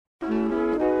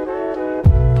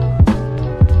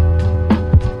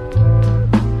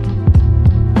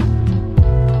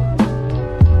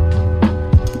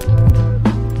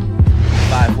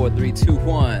Five, 4, 3, 2,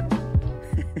 1.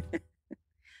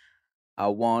 I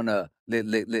wanna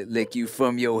lick you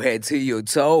from your head to your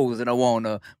toes, and I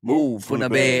wanna move from the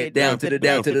bed down to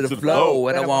the floor,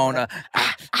 and I wanna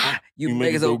you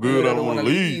make it so good I don't wanna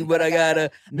leave, but I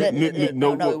gotta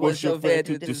know what's your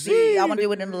fantasy. I wanna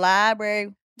do it in the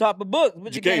library. Top of books,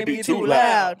 but you can't be too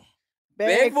loud. loud.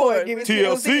 Beg for it, give it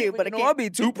TLC, but I you know can't I'll be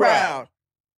too proud.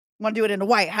 Wanna do it in the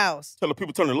White House. Tell the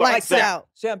people turn the Lights out.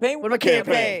 Champagne With my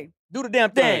campaign. Do the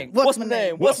damn thing. What's my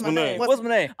name? What's my name? What's my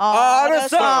name? On the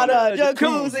sauna, sauna,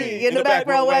 jacuzzi, in the back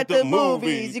row at the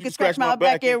movies. You can scratch my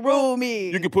back and rule me.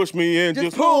 You can push me in,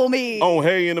 Just pull me. on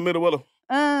hay in the middle of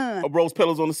a rose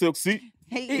petals on the silk seat.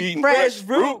 Eating Fresh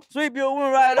fruit, sweep your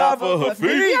woman right off of her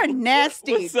feet. You're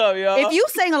nasty. What's up, y'all? If you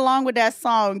sang along with that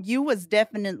song, you was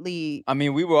definitely I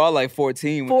mean, we were all like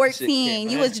 14. when this shit 14. came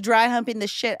You out. was dry humping the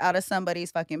shit out of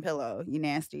somebody's fucking pillow. You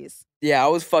nasties. Yeah, I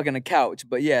was fucking a couch,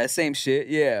 but yeah, same shit.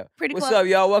 Yeah. Pretty What's close. up,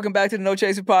 y'all? Welcome back to the No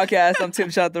Chaser Podcast. I'm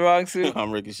Tim Shot the Wrong Suit.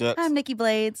 I'm Ricky Shucks. I'm Nikki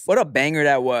Blades. What a banger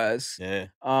that was. Yeah.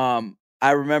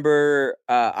 I remember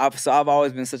I've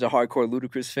always been such a hardcore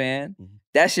Ludacris fan. Mhm.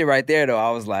 That shit right there, though,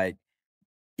 I was like,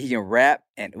 he can rap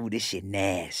and ooh, this shit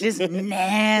nasty. This is He rap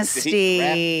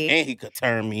nasty. and he could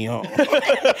turn me on.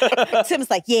 Tim's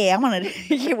like, yeah, I want to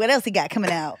hear what else he got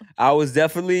coming out. I was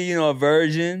definitely, a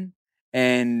virgin.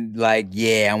 And like,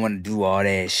 yeah, I want to do all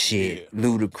that shit. Yeah.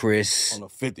 Ludacris. On the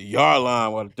 50-yard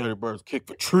line while the Dirty Birds kick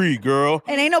for tree, girl.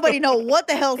 And ain't nobody know what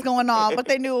the hell's going on, but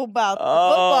they knew about the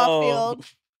football field.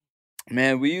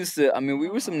 Man, we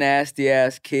were some nasty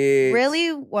ass kids.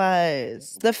 Really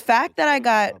was. The fact that I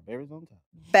got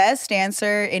best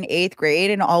dancer in 8th grade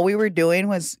and all we were doing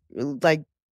was like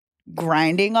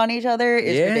grinding on each other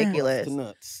is Yeah. ridiculous. The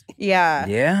nuts. Yeah.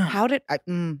 Yeah. How did I?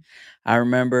 I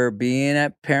remember being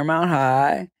at Paramount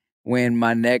High when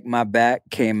my back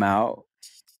came out,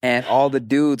 and all the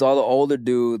older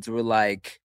dudes were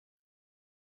like,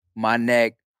 my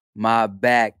neck, my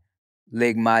back,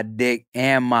 lick my dick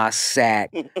and my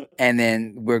sack. And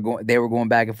then they were going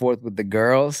back and forth with the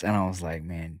girls, and I was like,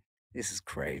 man, this is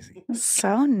crazy.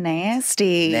 So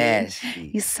nasty.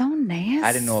 Nasty. He's so nasty.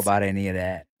 I didn't know about any of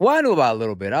that. Well, I knew about a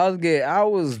little bit.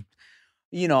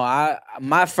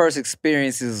 My first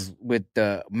experiences with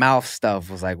the mouth stuff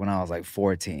was like when I was like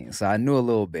 14. So I knew a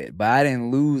little bit, but I didn't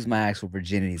lose my actual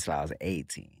virginity until I was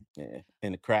 18. Yeah.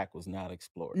 And the crack was not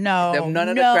explored. No, None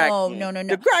of the crack. no.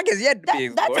 The crack is yet to be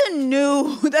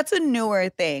explored. That's a newer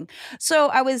thing. So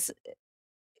I was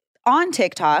on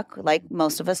TikTok, like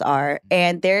most of us are,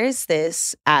 and there's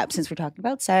this app, since we're talking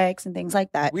about sex and things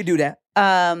like that. We do that.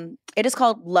 It is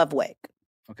called Lovewig.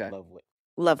 Okay.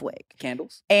 Lovewig.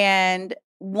 Candles. And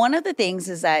one of the things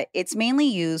is that it's mainly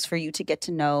used for you to get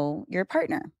to know your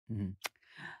partner. Mhm.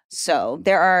 So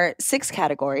there are 6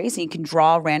 categories. And you can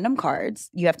draw random cards.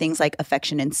 You have things like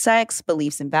affection and sex,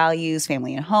 beliefs and values,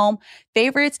 family and home,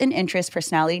 favorites and interests,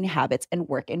 personality and habits, and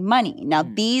work and money. Now,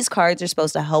 these cards are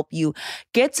supposed to help you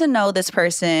get to know this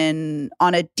person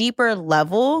on a deeper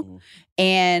level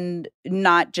and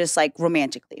not just like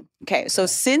romantically. Okay, so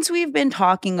since we've been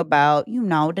talking about,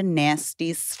 the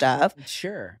nasty stuff,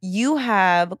 Sure. you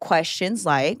have questions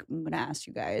like, I'm going to ask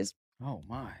you guys. Oh,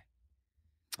 my.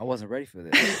 I wasn't ready for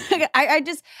this. I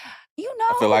just,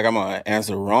 I feel like I'm going to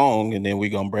answer wrong and then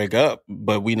we're going to break up,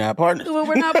 but we not partners. Well,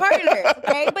 we're not partners,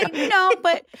 okay?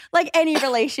 But like any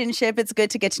relationship, it's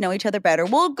good to get to know each other better.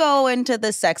 We'll go into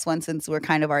the sex one since we're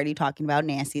kind of already talking about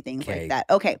nasty things like that.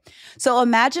 Okay, so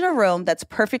imagine a room that's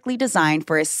perfectly designed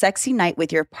for a sexy night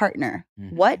with your partner.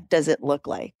 Mhm. What does it look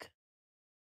like?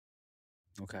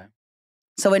 Okay.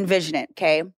 So envision it,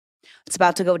 okay? It's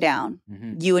about to go down.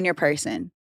 Mhm. You and your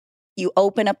person. You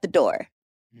open up the door.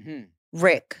 Mhm.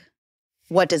 Rick,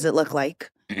 what does it look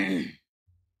like?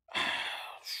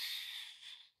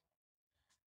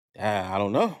 I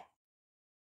don't know.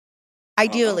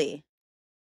 Ideally.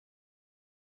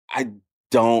 I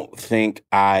don't think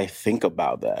I think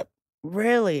about that.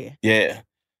 Really? Yeah.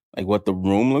 Like what the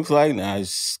room looks like. Now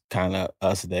it's kind of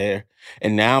us there.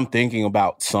 And now I'm thinking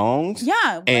about songs.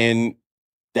 Yeah. And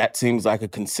that seems like a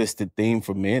consistent theme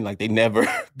for men. Like they never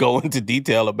go into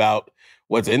detail about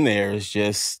what's in there. It's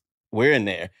just, we're in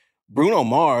there. Bruno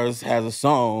Mars has a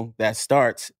song that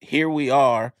starts, "Here we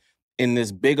are in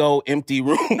this big old empty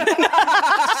room."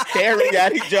 staring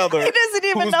at each other. He doesn't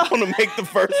even Who's know. going to make the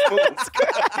first move?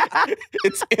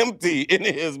 It's empty in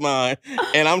his mind.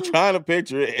 And I'm trying to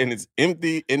picture it, and it's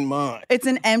empty in mine. It's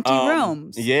an empty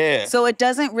room. Yeah. So it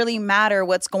doesn't really matter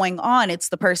what's going on. It's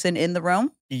the person in the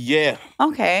room. Yeah.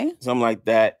 Okay. Something like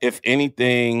that. If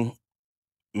anything,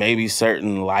 maybe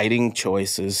certain lighting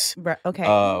choices.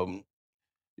 Okay.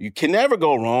 You can never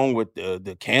go wrong with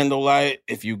the candlelight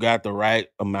if you got the right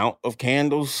amount of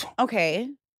candles. Okay.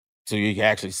 So you can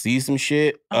actually see some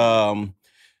shit.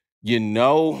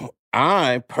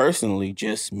 I personally,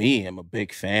 just me, am a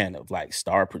big fan of like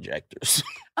star projectors.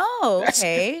 Oh,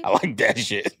 okay. I like that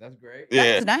shit. That's great.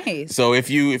 Yeah. That's nice. So if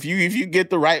you get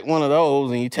the right one of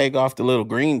those and you take off the little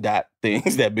green dot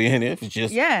things that be in it, if it's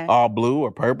just all blue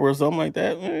or purple or something like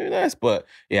that, but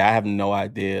I have no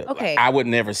idea. Okay. Like, I would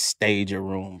never stage a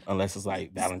room unless it's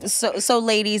like Valentine's. So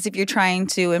ladies, if you're trying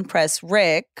to impress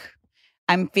Rick,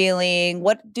 I'm feeling,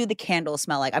 what do the candles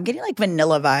smell like? I'm getting like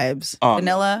vanilla vibes.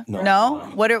 Vanilla? No?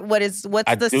 What's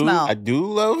the smell? I do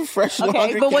love fresh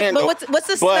laundry but candle. what's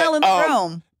the smell in the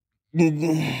room?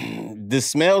 The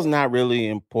smell's not really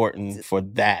important for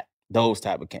those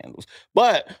type of candles.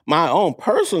 But my own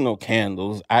personal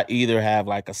candles, I either have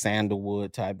like a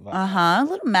sandalwood type of a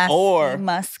little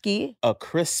musky, a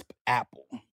crisp apple.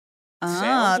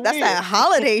 That's weird. That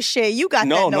holiday shit. You got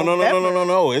no, that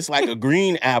No. It's like a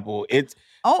green apple. It's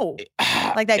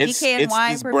like that DKNY. It's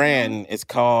this brand. It's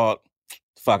called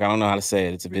I don't know how to say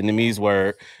it. It's a Vietnamese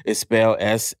word. It's spelled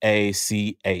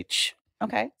SACH.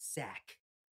 Okay. Sack.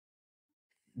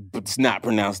 But it's not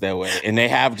pronounced that way. And they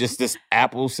have just this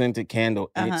apple scented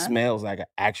candle. And it smells like an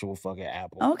actual fucking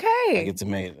apple. Okay. Like, it's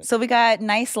amazing. So we got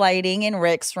nice lighting in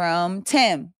Rick's room.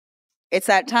 Tim, it's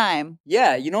that time.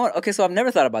 Yeah, you know what? Okay, so I've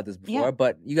never thought about this before,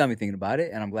 but you got me thinking about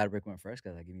it, and I'm glad Rick went first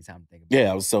because that gave me time to think about it.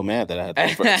 Yeah, I was so mad that I had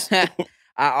to go first.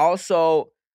 I also,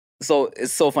 so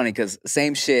it's so funny because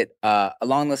same shit,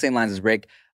 along the same lines as Rick,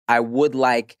 I would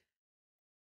like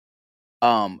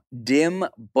dim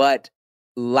but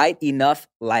light enough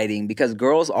lighting because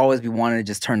girls always be wanting to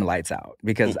just turn the lights out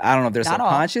because I don't know if they're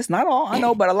subconscious. Not all, I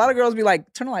know, but a lot of girls be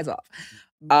like, turn the lights off.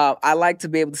 I like to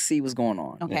be able to see what's going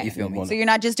on. Okay. You feel me? So you're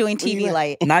not just doing TV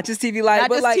light. Not just TV light,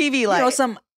 but like TV light. You know,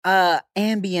 some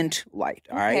ambient light,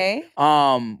 all right?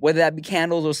 Okay. Whether that be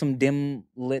candles or some dim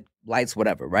lit lights,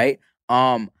 whatever, right?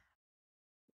 When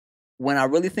I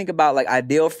really think about like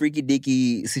ideal freaky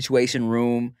deaky situation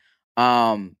room,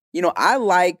 I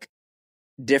like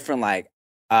different like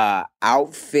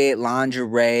outfit,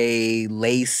 lingerie,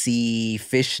 lacy,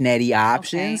 fishnetty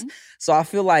options. Okay. So I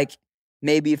feel like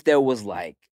maybe if there was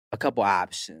like a couple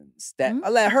options that I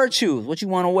let her choose what you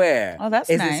want to wear. Oh, that's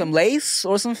nice. nice. Is it some lace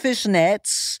or some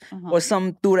fishnets or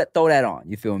some throw that on?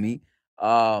 You feel me?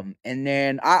 And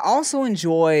then I also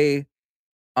enjoy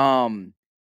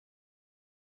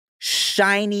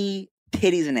shiny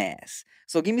titties and ass.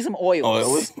 So give me some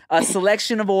oils. A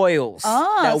selection of oils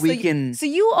that we can. So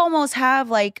you almost have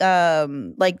like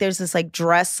there's this like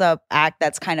dress up act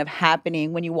that's kind of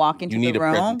happening when you walk into the room. You need a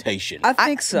presentation. I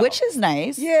think so. Which is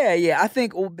nice. Yeah. I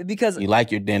think because you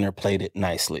like your dinner plated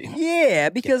nicely. Yeah,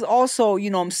 because also, you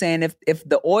know what I'm saying, if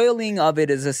the oiling of it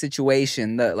is a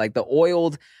situation, the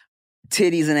oiled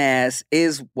titties and ass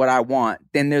is what I want,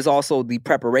 then there's also the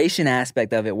preparation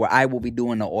aspect of it where I will be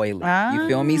doing the oiling. You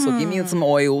feel me? So give me some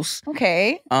oils.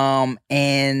 Okay.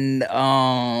 And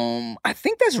I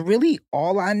think that's really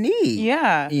all I need.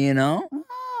 Yeah. You know?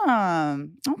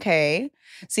 Okay.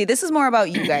 See, this is more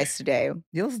about you guys today.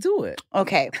 Yeah, let's do it.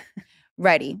 Okay.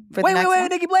 Ready for the wait, next one?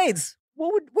 Nikki Blades.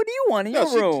 What do you want in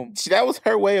your room? That was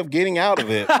her way of getting out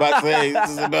of it by saying this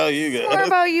is about you guys. More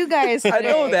about you guys today. I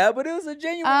know that, but it was a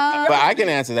genuine. But I can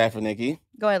answer that for Nikki.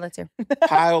 Go ahead, let's hear.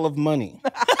 Pile of money.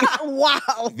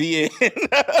 Wow. The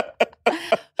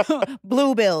end.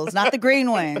 Blue bills, not the green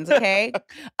ones, okay?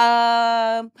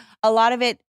 A lot of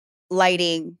it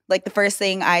lighting. Like the first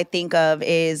thing I think of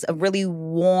is a really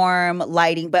warm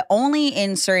lighting, but only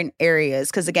in certain areas.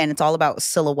 Because again, it's all about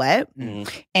silhouette.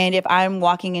 Mm-hmm. And if I'm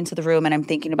walking into the room and I'm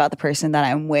thinking about the person that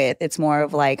I'm with, it's more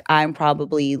of like I'm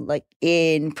probably like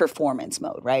in performance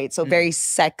mode, right? So very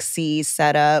sexy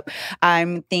setup.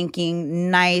 I'm thinking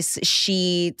nice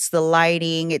sheets, the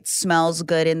lighting, it smells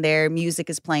good in there, music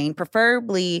is playing,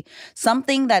 preferably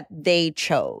something that they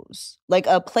chose, like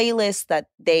a playlist that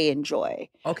they enjoy.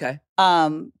 Okay.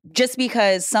 Just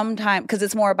because sometimes, because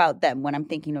it's more about them when I'm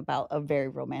thinking about a very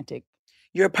romantic.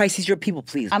 You're a Pisces. You're a people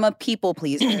pleaser. I'm a people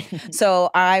pleaser. So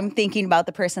I'm thinking about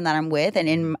the person that I'm with, and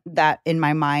in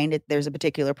my mind, there's a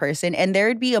particular person, and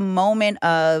there'd be a moment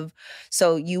of,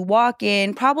 so you walk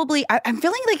in, probably, I'm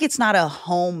feeling like it's not a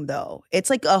home though. It's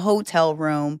like a hotel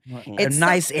room. It's a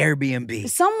nice Airbnb.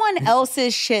 Someone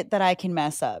else's shit that I can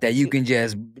mess up. That you can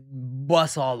just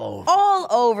bust all over. All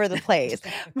over the place.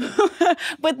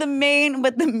 But the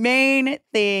main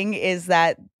thing is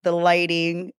that the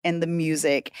lighting and the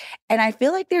music. And I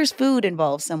feel like there's food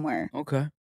involved somewhere. Okay.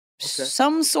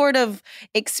 Some sort of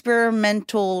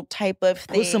experimental type of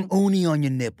thing. Put some uni on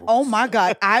your nipples. Oh my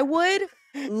God. I would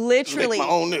literally. Lick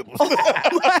my own nipples.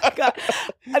 Oh my God.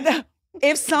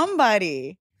 If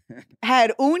somebody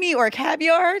had uni or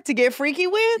caviar to get freaky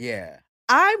with, yeah,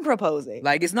 I'm proposing.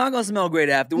 Like, it's not going to smell great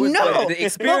afterwards, No. but the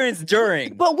experience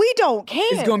during. But we don't care.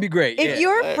 It's going to be great. If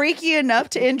you're freaky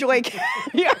enough to enjoy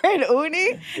caviar and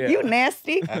uni, you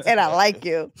nasty, and I like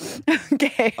you.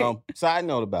 Okay. Side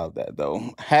note about that,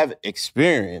 though. Have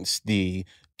experienced the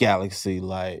galaxy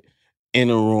light in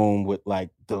a room with,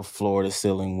 like, the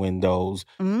floor-to-ceiling windows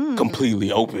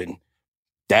completely open.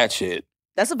 That shit.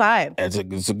 That's a vibe. It's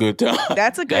a good time.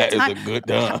 That's a good time. That is a good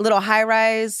time. A little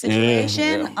high-rise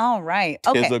situation. Yeah. All right.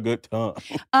 Okay. It's a good time.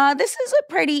 This is a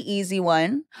pretty easy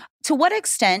one. To what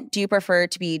extent do you prefer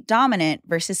to be dominant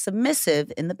versus submissive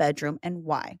in the bedroom, and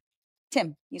why?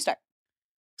 Tim, you start.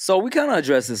 So we kind of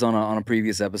addressed this on a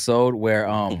previous episode where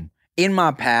in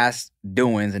my past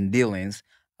doings and dealings,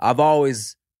 I've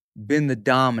always been the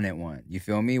dominant one. You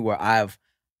feel me? Where I've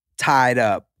tied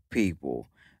up people.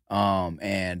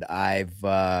 And I've,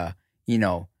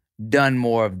 done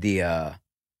more of the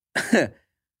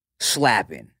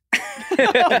slapping.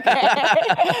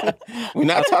 We're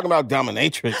not talking about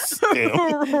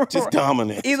dominatrix. Just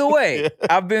dominant. Either way,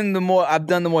 I've done the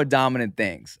more dominant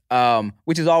things,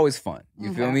 which is always fun.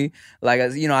 You feel me? Like,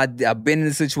 I've been in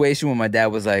a situation where my dad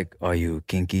was like, "Are you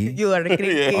kinky? You are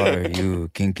kinky. Are you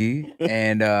kinky?"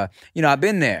 And I've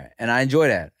been there, and I enjoy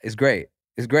that. It's great.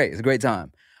 It's great. It's a great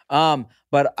time.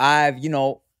 But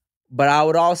but I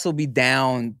would also be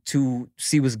down to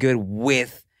see what's good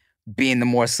with being the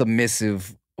more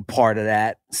submissive part of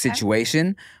that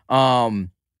situation. But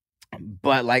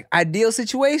like ideal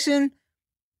situation,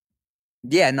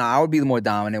 I would be the more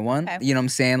dominant one. Okay. You know what I'm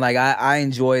saying? Like I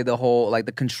enjoy the whole, like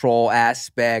the control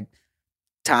aspect,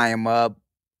 tie him up,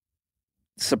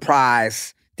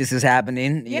 surprise, this is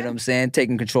happening. You know what I'm saying?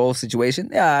 Taking control of the situation.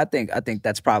 Yeah, I think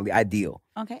that's probably ideal.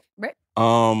 Okay, Rick.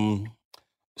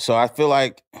 So I feel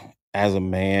like as a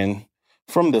man,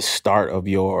 from the start of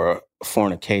your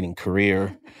fornicating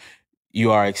career,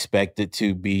 you are expected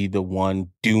to be the one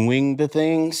doing the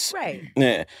things. Right.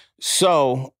 Yeah.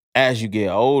 So as you get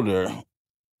older,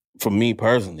 for me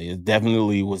personally, it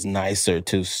definitely was nicer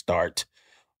to start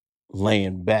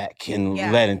laying back and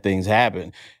letting things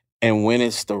happen. And when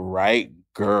it's the right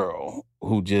girl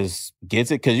who just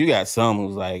gets it, because you got some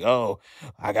who's like, "Oh,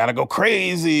 I gotta go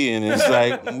crazy," and it's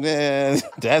like, man,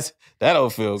 that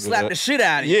don't feel good. Slap the shit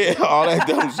out of you. Yeah, all that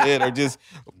dumb shit, or just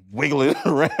wiggling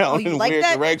around in like weird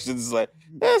that? directions. It's like,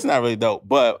 that's not really dope.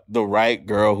 But the right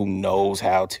girl who knows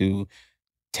how to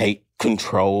take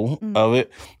control of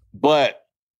it, but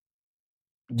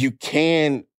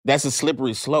that's a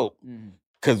slippery slope.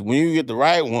 Because when you get the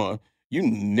right one, you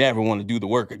never want to do the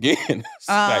work again. It's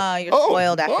you're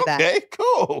spoiled after that. Okay,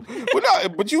 cool.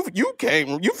 But you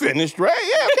finished, right?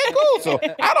 Yeah, okay, cool. So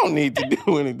I don't need to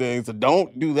do anything. So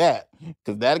don't do that,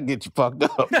 because that'll get you fucked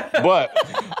up. But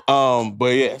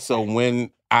yeah. So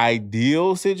when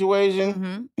ideal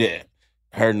situation,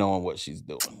 her knowing what she's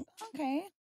doing. Okay.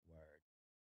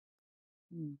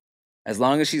 As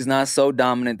long as she's not so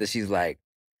dominant that she's like,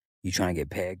 "You trying to get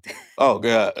pegged?" Oh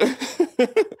God.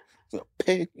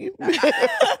 Peg you.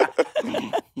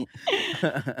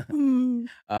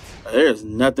 There's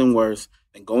nothing worse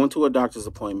than going to a doctor's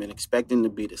appointment expecting to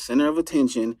be the center of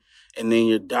attention, and then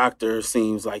your doctor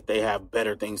seems like they have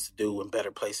better things to do and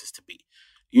better places to be.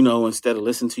 Instead of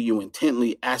listening to you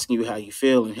intently, asking you how you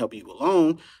feel and help you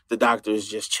along, the doctor is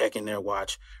just checking their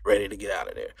watch, ready to get out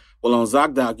of there. Well, on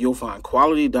ZocDoc, you'll find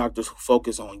quality doctors who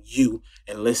focus on you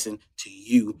and listen to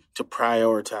you to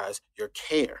prioritize your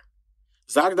care.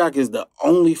 ZocDoc is the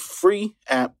only free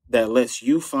app that lets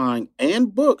you find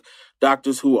and book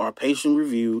doctors who are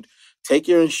patient-reviewed, take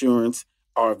your insurance,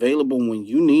 are available when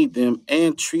you need them,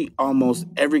 and treat almost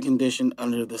every condition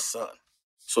under the sun.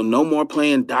 So no more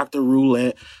playing doctor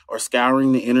roulette or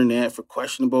scouring the internet for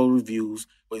questionable reviews.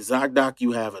 With ZocDoc,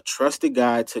 you have a trusted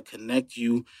guide to connect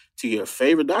you to your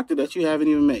favorite doctor that you haven't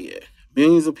even met yet.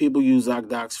 Millions of people use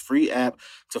ZocDoc's free app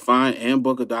to find and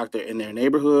book a doctor in their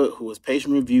neighborhood who is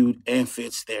patient-reviewed and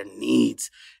fits their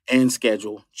needs and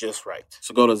schedule just right.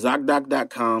 So go to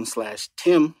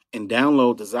ZocDoc.com/Tim and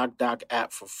download the ZocDoc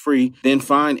app for free. Then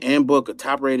find and book a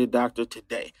top-rated doctor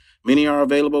today. Many are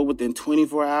available within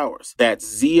 24 hours. That's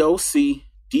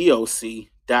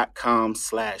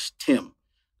ZocDoc.com/Tim.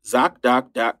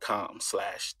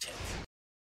 ZocDoc.com/Tim.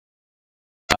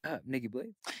 Nikki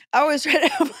Blade. I was trying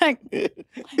to, I'm like,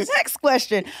 next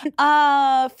question.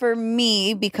 For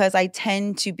me, because I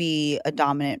tend to be a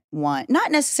dominant one,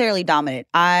 not necessarily dominant.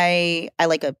 I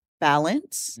like a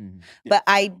balance, but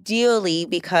ideally,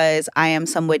 because I am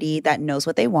somebody that knows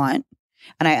what they want.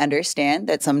 And I understand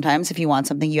that sometimes if you want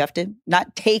something, you have to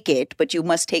not take it, but you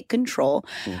must take control.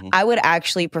 I would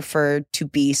actually prefer to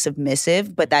be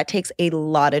submissive, but that takes a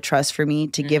lot of trust for me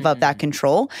to give up that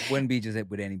control. Wouldn't be just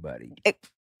with anybody.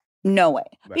 No way.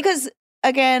 Right. Because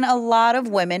again, a lot of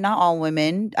women, not all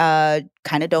women, kind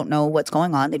of don't know what's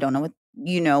going on. They don't know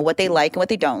what they like and what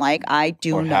they don't like. I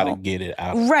do or know how to get it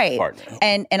out. Right. Partner.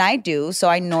 And I do. So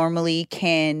I normally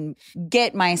can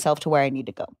get myself to where I need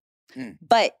to go.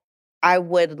 But I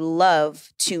would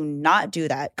love to not do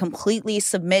that, completely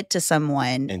submit to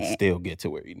someone. And still get to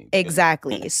where you need to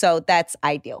Exactly. So that's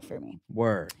ideal for me.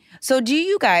 Word. So do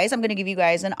you guys, I'm going to give you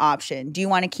guys an option. Do you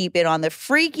want to keep it on the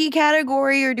freaky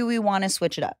category or do we want to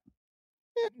switch it up?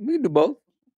 We can do both.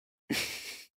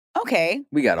 Okay.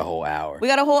 We got a whole hour. We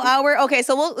got a whole hour. Okay,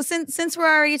 so since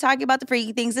we're already talking about the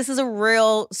freaky things, this is a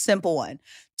real simple one.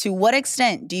 To what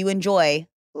extent do you enjoy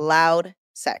loud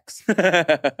sex?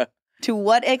 To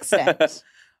what extent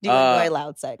do you enjoy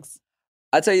loud sex?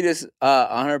 I'll tell you this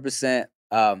 100%.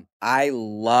 I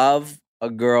love a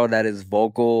girl that is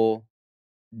vocal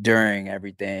during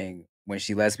everything. When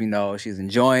she lets me know she's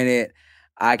enjoying it,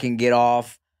 I can get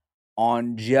off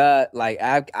on just like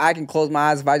I can close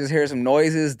my eyes if I just hear some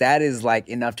noises. That is like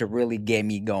enough to really get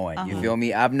me going. You feel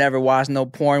me? I've never watched no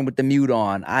porn with the mute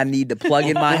on. I need to plug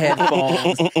in my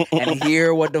headphones and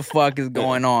hear what the fuck is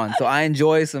going on. So I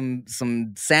enjoy some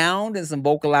sound and some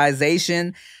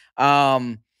vocalization.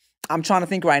 I'm trying to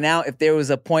think right now if there was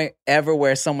a point ever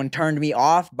where someone turned me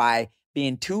off by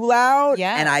being too loud.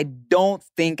 Yeah. And I don't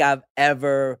think I've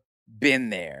ever been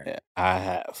there. Yeah, I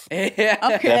have. Okay.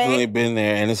 Definitely been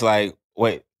there. And it's like,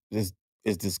 wait, is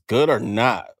this good or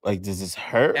not? Like, does this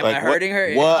hurt? Am like, I hurting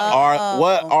her?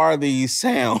 What are these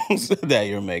sounds that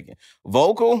you're making?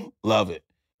 Vocal, love it.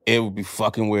 It would be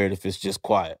fucking weird if it's just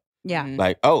quiet. Yeah.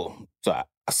 Like, oh, so I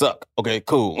suck. Okay,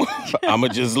 cool. I'ma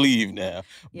just leave now.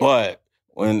 Yeah. But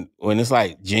when it's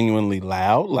like genuinely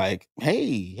loud, like,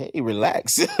 hey,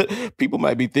 relax. People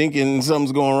might be thinking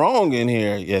something's going wrong in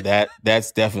here. Yeah,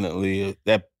 that's definitely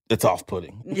it's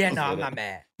off-putting. Yeah, no, I'm not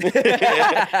mad. Tim's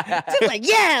like,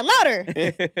 yeah, louder.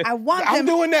 I want them. I'm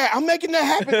doing that. I'm making that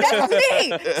happen. That's me.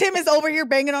 Tim is over here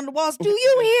banging on the walls. Do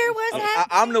you hear what's happening?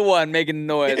 I'm the one making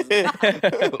the noise.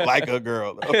 Like a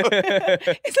girl.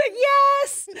 It's like,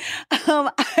 yes.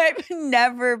 I've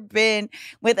never been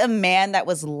with a man that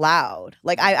was loud.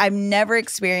 Like, I've never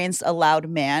experienced a loud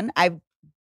man. I've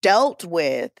dealt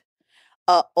with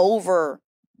a over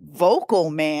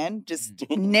vocal man just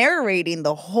narrating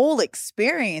the whole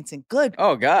experience, and good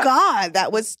God,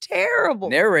 that was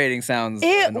terrible. Narrating sounds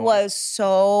annoying. Was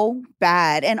so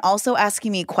bad. And also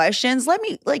asking me questions. Let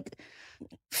me, like,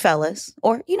 fellas,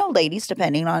 or ladies,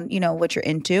 depending on what you're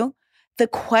into, the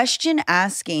question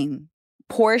asking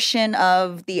portion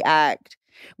of the act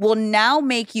will now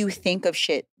make you think of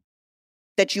shit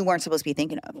that you weren't supposed to be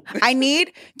thinking of. I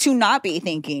need to not be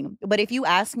thinking. But if you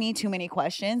ask me too many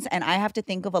questions and I have to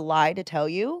think of a lie to tell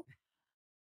you,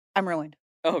 I'm ruined.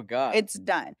 Oh, God. It's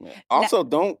done. Also,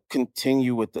 don't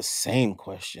continue with the same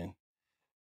question.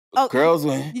 Oh, girls,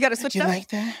 you got to switch you up? like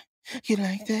that? You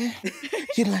like that?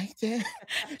 You like that?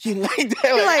 You like that?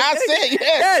 You like I said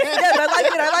yes. Yes, I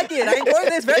like it. I enjoy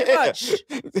this very much.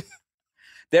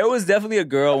 There was definitely a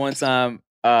girl one time,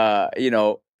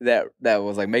 that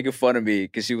was like making fun of me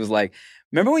because she was like,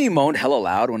 remember when you moaned hella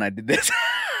loud when I did this?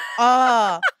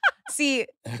 See,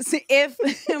 if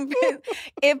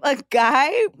a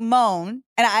guy moan,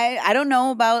 and I don't know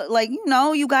about, like,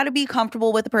 you got to be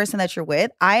comfortable with the person that you're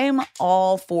with. I am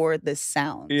all for the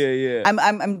sound. Yeah.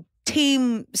 I'm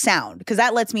team sound because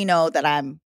that lets me know that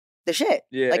I'm the shit.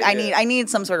 Yeah. Like I need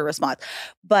some sort of response.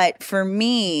 But for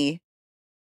me,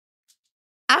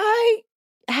 I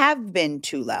have been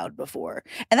too loud before.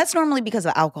 And that's normally because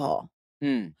of alcohol.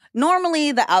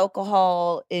 Normally the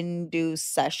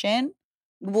alcohol-induced session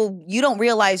well, you don't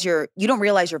realize your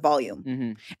volume.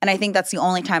 Mm-hmm. And I think that's the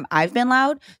only time I've been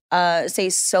loud. Say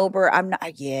sober, I'm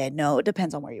not. Yeah, no, it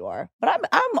depends on where you are. But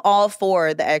I'm all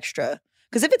for the extra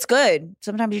because if it's good,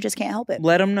 sometimes you just can't help it.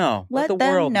 Let them know. Let the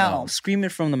them world know. Scream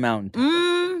it from the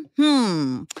mountain.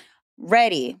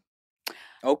 Ready.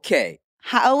 Okay.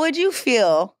 How would you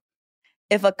feel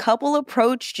if a couple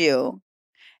approached you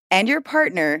and your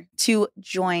partner to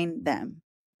join them?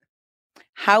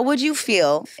 How would you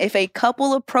feel if a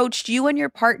couple approached you and your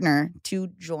partner to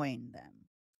join them?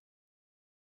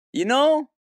 You know,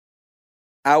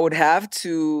 I would have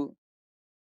to.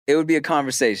 It would be a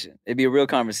conversation. It'd be a real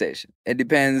conversation. It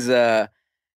depends.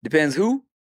 Depends who.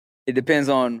 It depends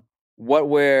on what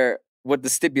the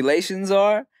stipulations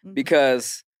are. Mhm.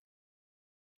 Because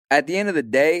at the end of the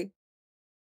day,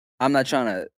 I'm not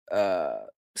trying to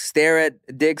stare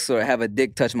at dicks or have a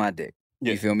dick touch my dick.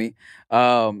 Yeah. You feel me?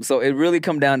 So it really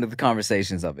come down to the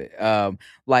conversations of it.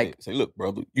 Like, say, look,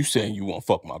 brother, you saying you want to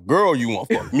fuck my girl, you want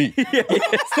to fuck me?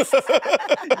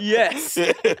 yes.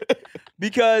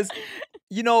 Because,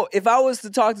 you know, if I was to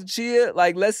talk to Chia,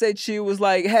 like, let's say Chia was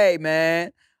like, "Hey,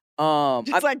 man,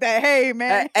 Just like that. Hey,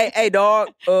 man. hey, dog,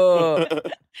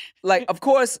 like, of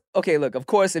course, okay, look, of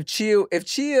course, if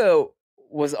Chia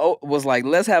was like,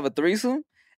 let's have a threesome,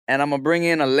 and I'm gonna bring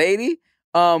in a lady.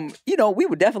 You know, we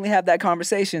would definitely have that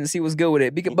conversation and see what's good with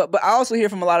it. Because, but I also hear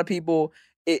from a lot of people,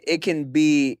 it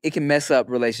can mess up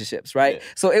relationships, right? Yeah.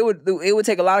 So it would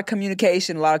take a lot of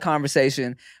communication, a lot of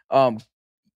conversation,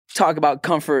 talk about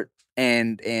comfort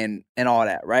and all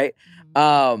that, right?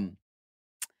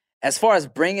 As far as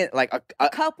bringing like a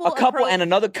couple and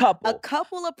another couple, A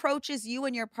couple approaches you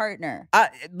and your partner.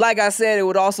 Like I said, it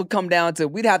would also come down to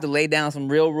we'd have to lay down some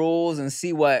real rules and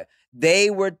see what they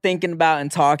were thinking about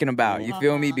and talking about. You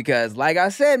feel me? Because like I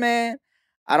said, man,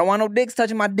 I don't want no dicks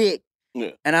touching my dick. Yeah.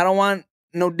 And I don't want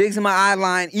no dicks in my eye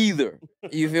line either.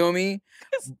 You feel me?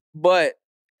 But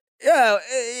yeah,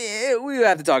 we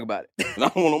have to talk about it. And I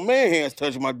don't want no man hands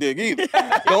touching my dick either.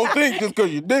 Don't think just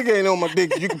because your dick ain't on my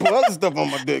dick, you can put other stuff on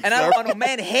my dick. And I don't want no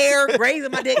man hair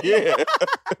grazing my dick. Yeah.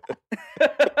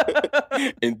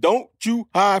 And don't you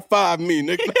high five me,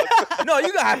 nigga. No,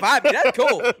 you can high five me. That's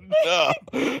cool.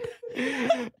 No.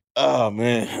 Oh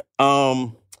man.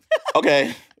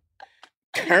 Okay.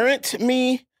 Current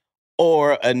me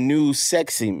or a new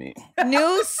sexy me?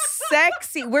 New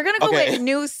sexy. We're gonna go with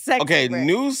new sexy. Okay, Rick.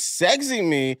 new sexy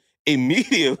me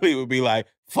immediately would be like,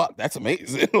 fuck, that's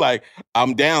amazing. Like,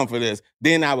 I'm down for this.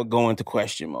 Then I would go into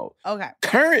question mode. Okay.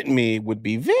 Current me would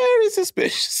be very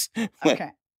suspicious. Like,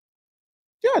 Okay.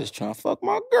 y'all just trying to fuck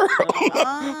my girl.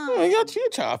 Y'all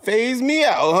trying to phase me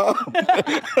out,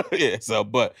 huh? Yeah, so,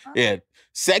 but yeah,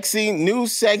 new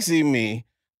sexy me,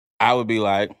 I would be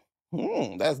like,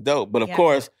 that's dope. But of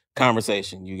course,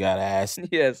 conversation, you gotta ask.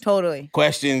 Yes. Totally.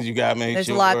 Questions, you gotta make There's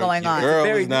sure. a lot going on. Girl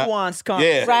Very is not, nuanced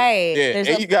conversation. Right. Yeah, and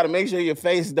you gotta make sure your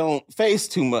face don't face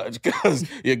too much because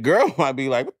your girl might be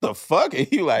like, what the fuck? And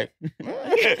you like,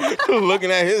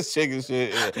 looking at his chick and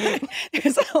shit. Yeah.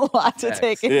 There's a lot to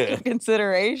take into Yeah.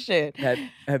 consideration.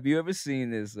 Have you ever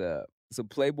seen this? So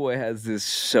Playboy has this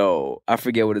show. I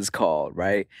forget what it's called,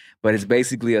 right? But it's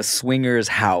basically a swingers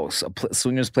house,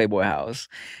 swingers Playboy house.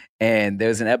 And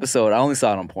there's an episode, I only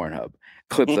saw it on Pornhub,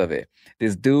 clips of it.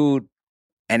 This dude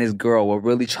and his girl were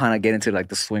really trying to get into like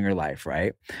the swinger life,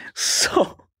 right?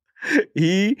 So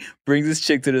he brings this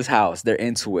chick to this house. They're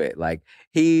into it. Like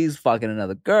he's fucking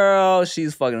another girl.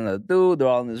 She's fucking another dude. They're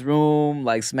all in this room,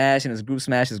 like smashing. This group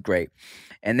smash is great.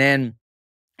 And then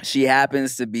she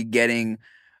happens to be getting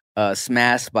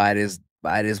smashed by this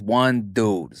one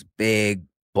dude, this big,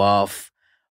 buff,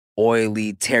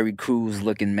 oily Terry Crews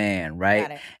looking man, right?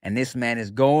 Got it. And this man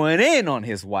is going in on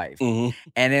his wife. Mhm.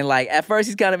 And then like at first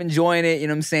he's kind of enjoying it, you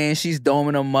know what I'm saying? She's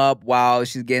doming him up while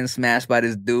she's getting smashed by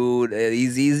this dude.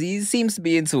 He seems to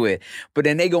be into it. But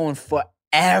then they going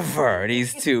forever,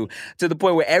 these two, to the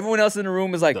point where everyone else in the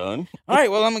room is like, Done. all right,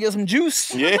 well, I'm gonna get some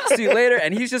juice. Yeah. See you later.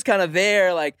 And he's just kind of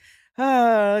there, like,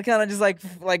 kind of just like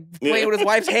playing with his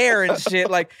wife's hair and shit.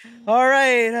 Like, all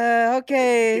right,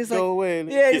 okay. He's like, Go away.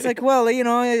 yeah, he's like, well, you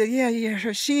know, yeah.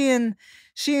 She and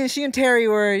Terry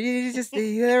were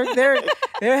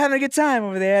they're having a good time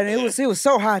over there, and it was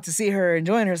so hot to see her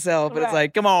enjoying herself. But it's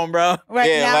like, come on, bro. Right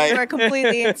Yeah, now, like- you're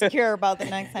completely insecure about the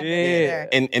next time you're there.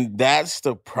 And that's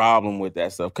the problem with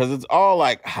that stuff because it's all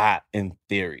like hot in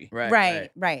theory. Right.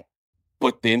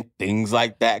 But then things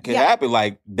like that can Yeah. happen.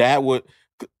 Like that would,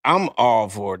 I'm all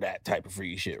for that type of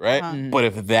freaky shit, right? Uh-huh. But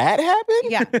if that happened,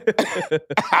 Yeah.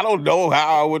 I don't know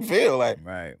how I would feel. Like,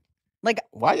 Right. Like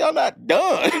why y'all not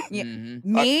done? Yeah. Mhm.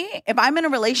 me, if I'm in a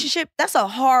relationship, that's a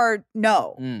hard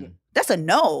no. Mm. That's a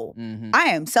no. Mhm. I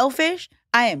am selfish.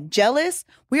 I am jealous.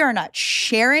 We are not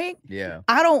sharing. Yeah.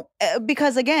 I don't,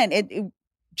 because again, it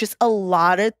just a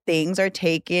lot of things are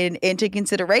taken into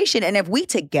consideration. And if we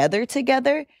together, it's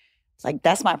like,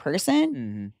 that's my person.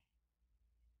 Mm-hmm.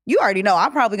 You already know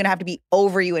I'm probably going to have to be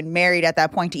over you and married at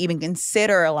that point to even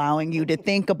consider allowing you to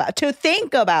think about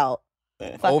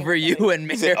Over you and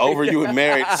married. Over you and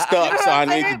married, stuck, so I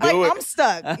need to do it. I'm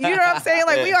stuck. You know what I'm saying?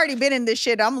 Like, we already been in this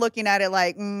shit. I'm looking at it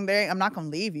like, I'm not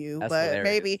going to leave you. That's but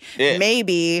hilarious.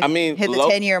 maybe I mean, hit the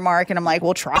 10-year mark and I'm like,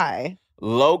 we'll try.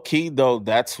 Low key, though,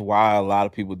 that's why a lot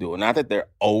of people do it. Not that they're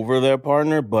over their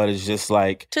partner, but it's just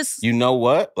like, you know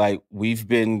what? Like, we've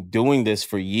been doing this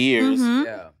for years. Mm-hmm.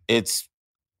 Yeah.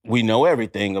 We know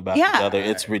everything about each other.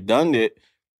 It's redundant,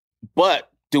 but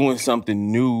doing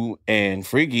something new and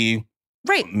freaky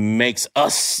makes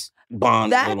us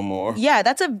bond a little more. Yeah,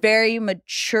 that's a very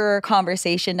mature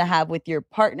conversation to have with your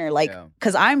partner. Like,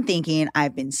 because I'm thinking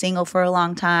I've been single for a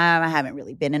long time. I haven't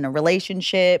really been in a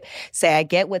relationship. Say I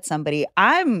get with somebody.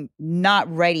 I'm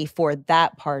not ready for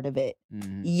that part of it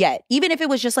yet. Even if it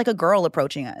was just like a girl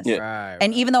approaching us. Yeah.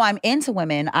 And even though I'm into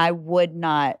women, I would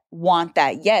not want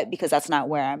that yet because that's not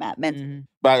where I'm at mentally.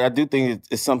 But I do think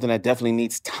it's something that definitely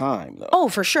needs time, though. Oh,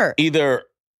 for sure. Either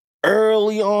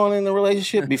early on in the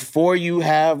relationship before you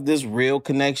have this real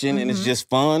connection and it's just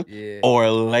fun,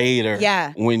 or later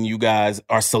when you guys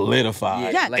are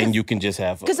solidified and you can just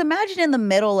have fun. Because imagine in the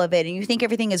middle of it and you think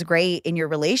everything is great in your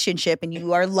relationship and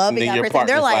you are loving that your person.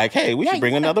 They're like, hey, we should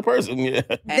bring another person.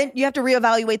 Then you have to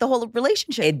reevaluate the whole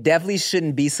relationship. It definitely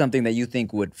shouldn't be something that you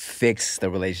think would fix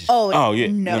the relationship. Oh yeah. No.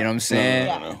 You know what I'm saying?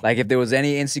 No. Like if there was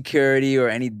any insecurity or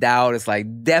any doubt, it's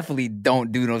like definitely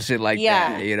don't do no shit like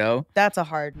that, you know? That's a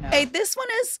hard no. Hey, this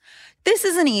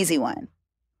is an easy one,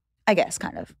 I guess,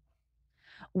 kind of.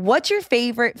 What's your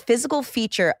favorite physical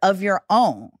feature of your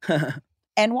own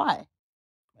and why?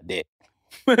 My dick.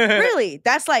 Really?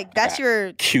 That's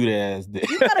your cute ass dick.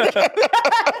 You gotta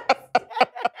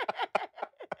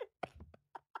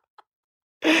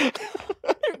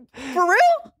For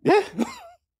real? Yeah.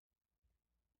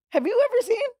 Have you ever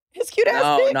seen his cute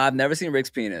ass dick? No, I've never seen Rick's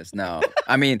penis. No.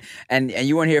 I mean, and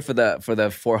you weren't here for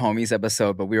the Four Homies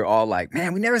episode, but we were all like,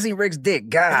 man, we never seen Rick's dick.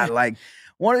 God, like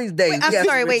one of these days. I'm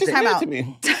sorry, time out.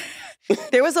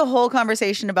 There was a whole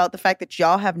conversation about the fact that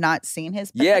y'all have not seen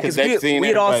his penis. Yeah, because we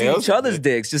had all seen each other's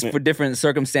dick. dicks just for different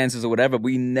circumstances or whatever.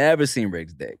 We never seen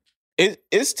Rick's dick.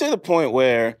 It's to the point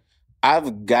where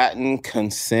I've gotten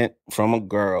consent from a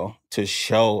girl to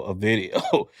show a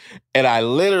video, and I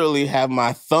literally have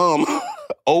my thumb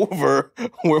over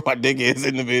where my dick is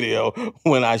in the video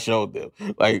when I showed them.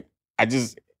 Like, I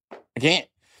can't.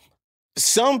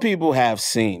 Some people have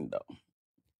seen, though.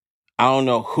 I don't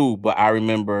know who, but I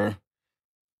remember,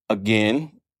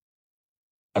 again,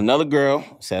 another girl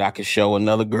said I could show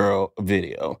another girl a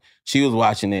video. She was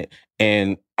watching it,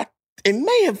 and it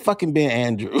may have fucking been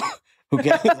Andrew. What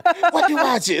you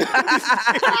watching?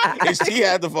 And she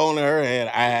had the phone in her hand.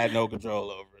 I had no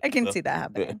control over it. I can see that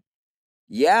happening.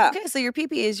 Yeah. Okay, so your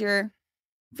pee-pee is your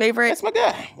favorite. That's my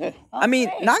guy. Yeah. I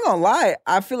mean, not gonna lie,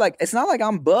 I feel like it's not like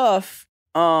I'm buff.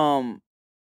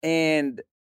 And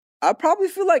I probably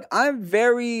feel like I'm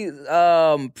very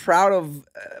proud of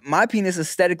my penis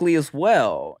aesthetically as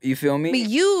well. You feel me? But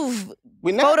you've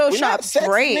photoshopped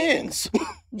great.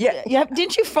 Yeah.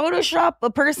 Didn't you Photoshop a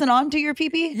person onto your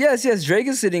pee-pee? Yes. Drake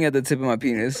is sitting at the tip of my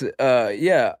penis.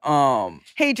 Yeah.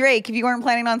 Hey Drake, if you weren't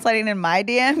planning on sliding in my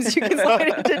DMs, you can slide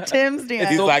into Tim's DMs.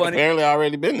 He's so like funny. apparently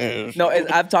already been there. No,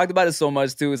 I've talked about it so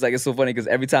much too. It's like it's so funny because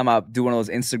every time I do one of those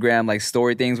Instagram like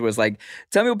story things where it's like,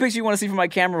 tell me what picture you want to see from my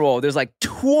camera roll. There's like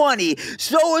 20.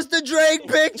 Show us the Drake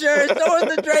picture. Show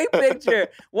us the Drake picture.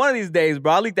 One of these days,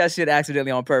 bro, I'll leak that shit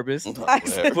accidentally on purpose.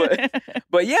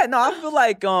 But yeah, no, I feel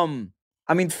like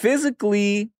I mean,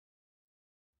 physically,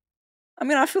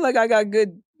 I feel like I got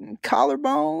good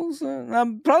collarbones.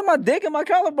 Probably my dick and my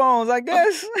collarbones, I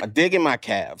guess. My dick and my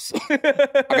calves.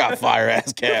 I got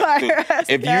fire-ass calves,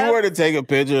 too. If you were to take a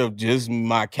picture of just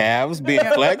my calves being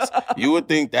flexed, you would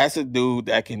think that's a dude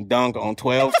that can dunk on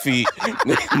 12 feet.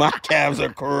 My calves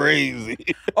are crazy.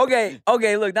 Okay,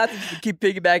 look, not to keep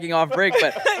piggybacking off Rick,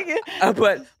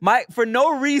 but for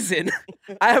no reason,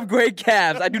 I have great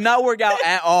calves. I do not work out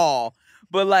at all.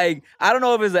 But like, I don't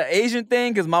know if it's an Asian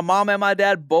thing because my mom and my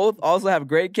dad both also have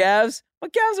great calves. My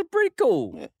calves are pretty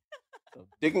cool. Yeah.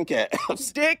 Dick and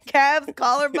calves. Dick, calves,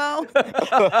 collarbone.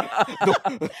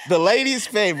 the ladies'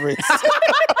 favorites.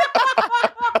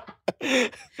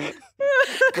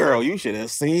 Girl, you should have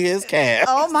seen his calves.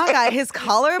 Oh my God, his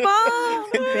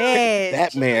collarbone? Bitch.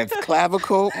 That man's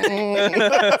clavicle. It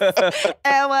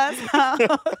was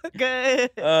so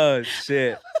good. Oh,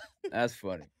 shit. That's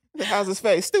funny. How's his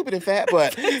face? Stupid and fat,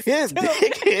 but his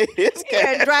dick is He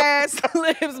had dry ass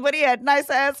lips, but he had nice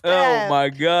ass calves. Oh my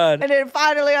God. And then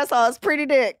finally I saw his pretty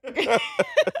dick.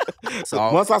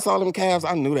 So Once I saw them calves,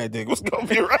 I knew that dick was gonna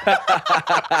be right.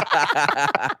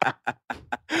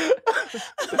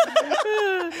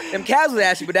 them calves was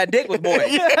ashy, but that dick was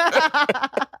moist.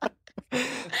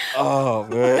 Oh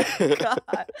man.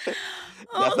 God.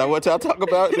 That's not what y'all talk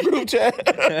about in the group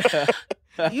chat.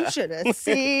 You should have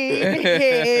seen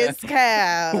his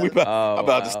calves. I'm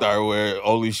about to start wearing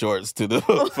only shorts to the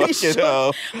Only fucking shorts.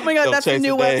 Oh my God, that's the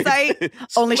new website.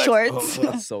 Only shorts.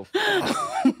 That's so funny.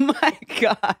 Oh my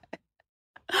God.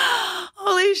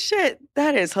 Holy shit.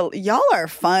 That is y'all are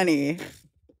funny.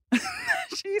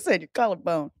 She said your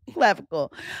collarbone.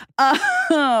 Clavicle.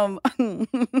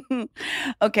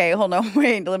 Okay, hold on.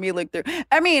 Wait, let me look through.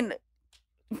 I mean,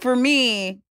 for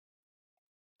me,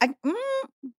 I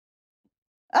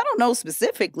don't know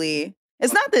specifically.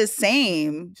 It's not the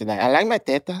same. She's like, I like my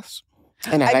tetas.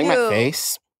 And I I like my do.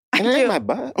 face. I And I like do. my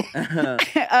butt.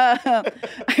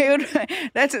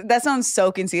 That sounds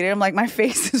so conceited. I'm like, my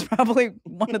face is probably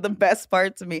one of the best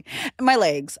parts of me. And my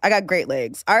legs. I got great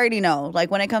legs. I already know.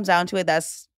 Like when it comes down to it,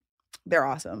 they're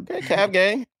awesome. Okay, calf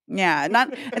gang. Yeah,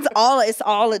 it's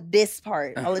all of this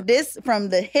part. All of this from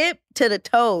the hip to the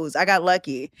toes. I got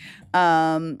lucky.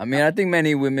 I mean, I think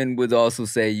many women would also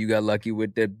say you got lucky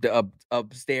with the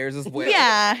upstairs as well.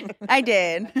 Yeah, I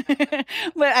did.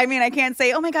 But I mean, I can't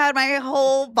say, oh my God, my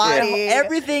whole body.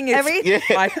 Everything is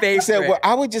my favorite. So, well,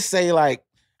 I would just say like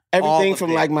All everything of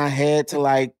from it. like my head to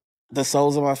like the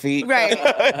soles of my feet. Right.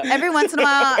 Every once in a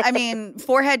while, I mean,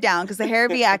 forehead down because the hair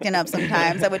be acting up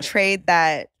sometimes. I would trade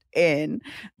that in.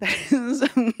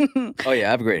 Oh yeah,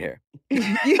 I have great hair.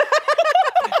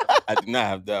 I do not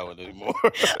have that one anymore.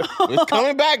 It's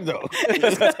coming back though.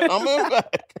 It's coming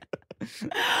back.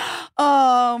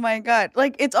 Oh my God.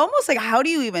 Like it's almost like how do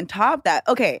you even top that?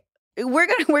 Okay. We're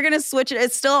gonna switch it.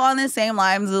 It's still on the same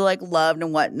lines of like loved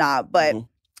and whatnot, but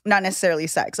not necessarily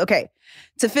sex. Okay.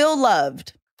 To feel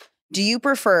loved, do you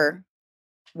prefer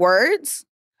words,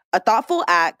 a thoughtful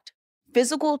act,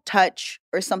 physical touch,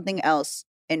 or something else?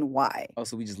 And why? Oh,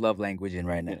 so we just love language in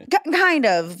right now. Kind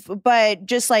of, but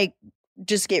just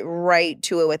get right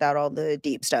to it without all the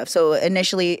deep stuff. So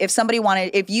initially,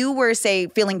 if you were, say,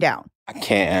 feeling down. I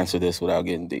can't answer this without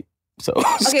getting deep. So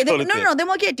Okay, then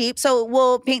we'll get deep. So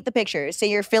we'll paint the picture. Say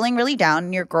you're feeling really down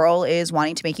and your girl is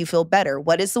wanting to make you feel better.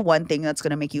 What is the one thing that's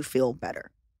going to make you feel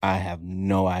better? I have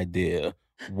no idea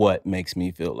what makes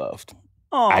me feel loved.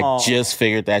 Aw. I just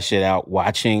figured that shit out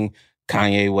watching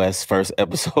Kanye West's first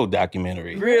episode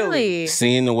documentary. Really?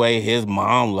 Seeing the way his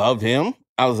mom loved him,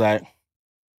 I was like,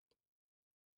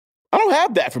 I don't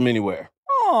have that from anywhere.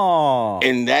 Oh.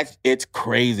 And it's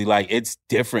crazy. Like, it's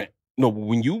different. No,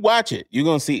 when you watch it, you're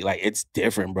going to see, like, it's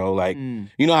different, bro. Like, you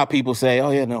know how people say, oh,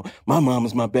 yeah, no, my mom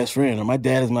is my best friend or my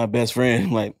dad is my best friend.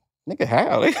 I'm like, nigga,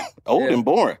 how? They old and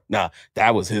born. Nah,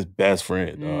 that was his best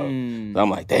friend, dog. So I'm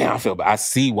like, damn, I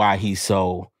see why he's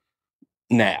so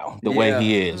now, the way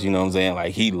he is. You know what I'm saying?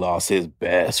 Like, he lost his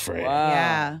best friend.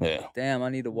 Wow. Yeah. Damn, I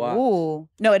need to watch. Ooh.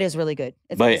 No, it is really good.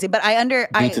 It's But crazy. But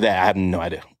Due to that, I have no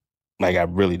idea. Like, I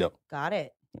really don't. got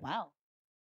it. Wow.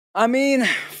 I mean,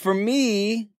 for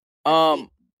me, We're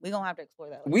gonna have to explore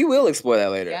that later. we will explore that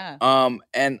later. Yeah.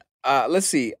 And let's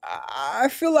see. I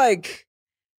feel like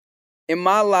in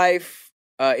my life,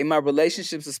 in my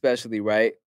relationships especially,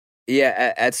 right?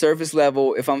 Yeah, at surface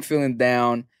level, if I'm feeling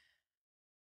down,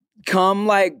 come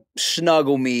like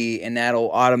snuggle me and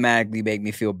that'll automatically make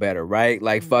me feel better, right?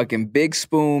 Like fucking big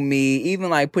spoon me, even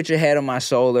like put your head on my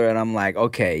shoulder and I'm like,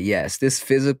 okay, yes, this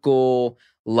physical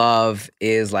love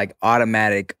is like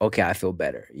automatic. Okay, I feel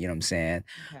better. You know what I'm saying?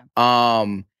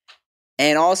 Okay.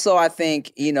 And also I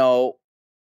think, you know,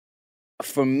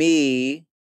 for me,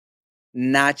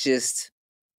 not just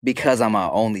because I'm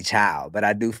an only child, but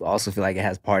I do also feel like it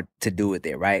has part to do with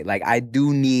it, right? Like I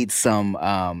do need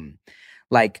some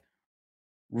like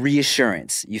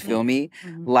reassurance. You feel me?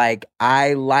 Mhm. Like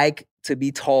I like to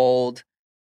be told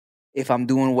if I'm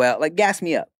doing well, like gas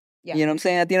me up. Yeah. You know what I'm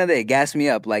saying? At the end of the day, gas me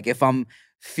up. Like if I'm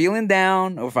feeling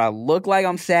down or if I look like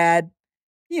I'm sad,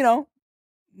 you know,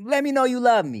 let me know you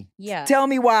love me. Yeah. Tell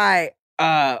me why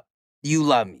you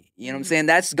love me. You know what I'm saying?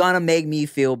 That's gonna make me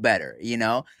feel better, you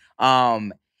know?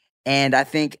 And I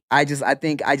think I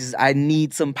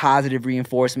need some positive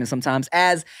reinforcement sometimes.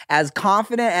 As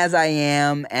confident as I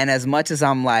am, and as much as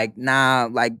I'm like, nah,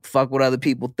 like fuck what other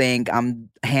people think, I'm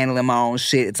handling my own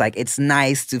shit. It's like it's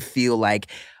nice to feel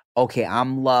like, okay,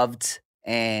 I'm loved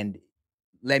and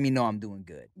let me know I'm doing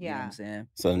good. You know what Yeah. I'm saying?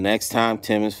 So next time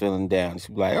Tim is feeling down,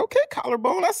 she'll be like, okay,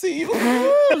 collarbone, I see you.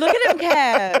 Look at them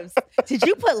calves. Did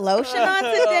you put lotion on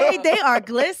today? They are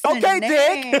glistening. Okay,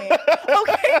 Dick.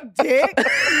 Okay, Dick.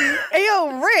 Hey,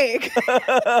 yo, Rick.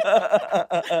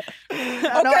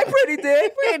 Okay, pretty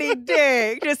dick. Pretty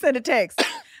Dick. Just send a text.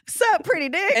 Sup, pretty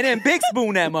Dick? And then big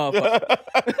spoon that motherfucker.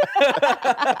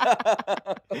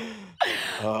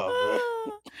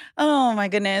 Oh, Oh, my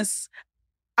goodness.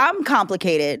 I'm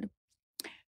complicated.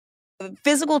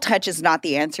 Physical touch is not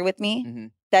the answer with me. Mm-hmm.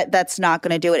 That's not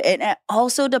going to do it. And it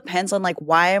also depends on like,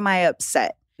 why am I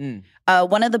upset? Mm.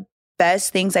 One of the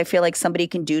best things I feel like somebody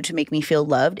can do to make me feel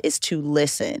loved is to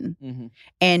listen. Mm-hmm.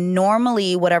 And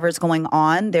normally whatever's going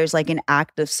on, there's like an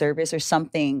act of service or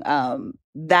something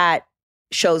that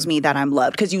shows me that I'm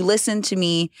loved. Because you listened to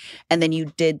me and then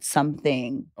you did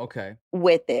something Okay.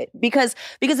 with it. Because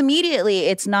immediately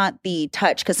it's not the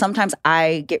touch. Because sometimes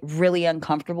I get really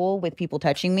uncomfortable with people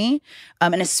touching me.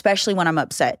 And especially when I'm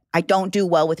upset. I don't do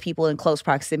well with people in close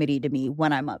proximity to me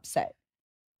when I'm upset.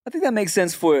 I think that makes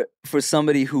sense for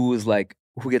somebody who is like,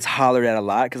 who gets hollered at a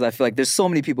lot, because I feel like there's so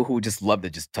many people who just love to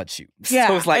just touch you. Yeah,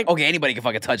 So it's like, okay, anybody can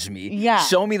fucking touch me. Yeah.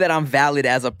 Show me that I'm valid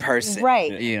as a person.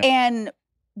 Right. You know? And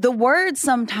the words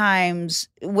sometimes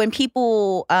when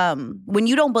people, when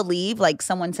you don't believe, like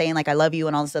someone saying like, I love you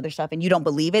and all this other stuff, and you don't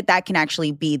believe it, that can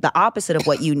actually be the opposite of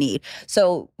what you need.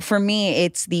 So for me,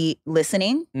 it's the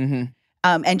listening. Mm-hmm.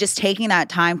 And just taking that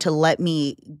time to let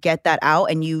me get that out,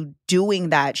 and you doing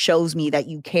that shows me that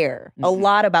you care a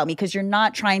lot about me, because you're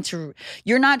not trying to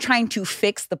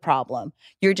fix the problem.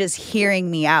 You're just hearing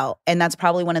me out. And that's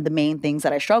probably one of the main things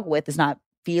that I struggle with, is not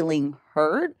feeling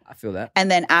heard. I feel that. And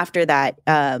then after that,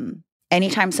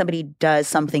 anytime somebody does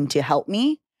something to help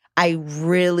me, I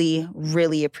really,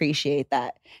 really appreciate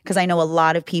that, because I know a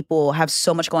lot of people have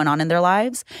so much going on in their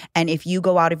lives. And if you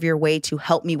go out of your way to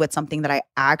help me with something that I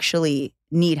actually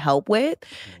need help with,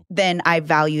 then I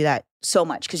value that so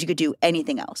much, because you could do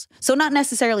anything else. So not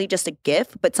necessarily just a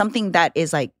gift, but something that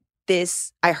is like,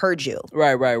 this, I heard you.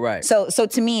 Right. So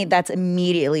to me, that's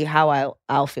immediately how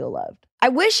I'll feel loved. I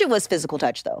wish it was physical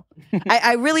touch, though.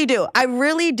 I really do. I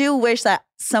really do wish that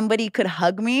somebody could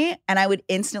hug me and I would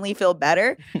instantly feel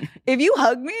better. If you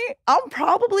hug me, I'm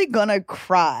probably gonna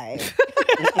cry.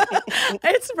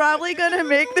 It's probably gonna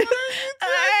make this.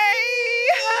 I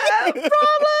have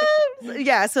problems.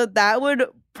 Yeah, so that would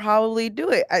probably do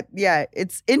it. Yeah,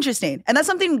 it's interesting. And that's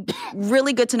something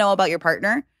really good to know about your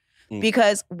partner,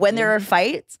 because when there are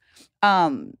fights,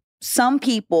 some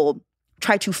people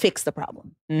try to fix the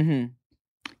problem. Mm-hmm.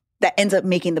 That ends up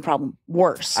making the problem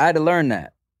worse. I had to learn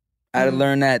that. I had to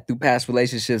learn that through past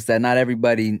relationships, that not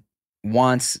everybody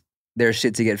wants their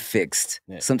shit to get fixed.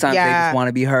 Yeah. Sometimes they just want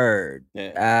to be heard.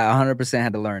 Yeah. 100%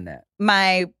 had to learn that.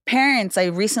 My parents, I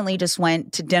recently just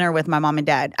went to dinner with my mom and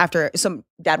dad after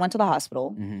dad went to the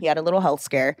hospital. Mm-hmm. He had a little health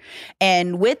scare.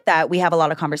 And with that, we have a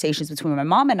lot of conversations between my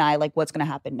mom and I, like what's going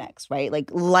to happen next, right?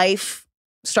 Like life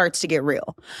starts to get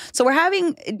real. So we're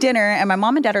having dinner and my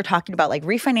mom and dad are talking about like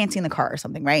refinancing the car or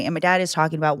something, right? And my dad is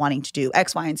talking about wanting to do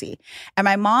X, Y, and Z. And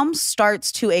my mom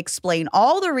starts to explain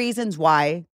all the reasons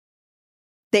why.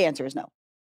 The answer is no.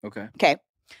 Okay. Okay.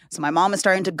 So my mom is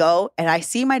starting to go, and I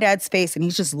see my dad's face, and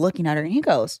he's just looking at her, and he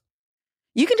goes,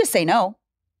 "You can just say no."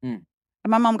 And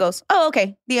my mom goes, "Oh,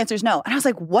 okay. The answer is no." And I was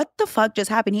like, "What the fuck just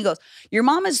happened?" He goes, "Your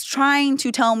mom is trying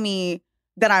to tell me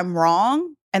that I'm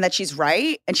wrong and that she's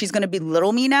right, and she's going to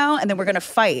belittle me now, and then we're going to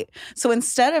fight. So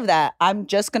instead of that, I'm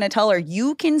just going to tell her,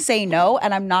 you can say no,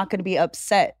 and I'm not going to be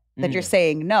upset that you're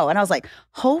saying no." And I was like,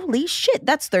 holy shit,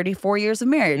 that's 34 years of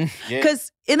marriage.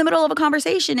 Because in the middle of a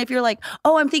conversation, if you're like,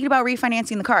 "Oh, I'm thinking about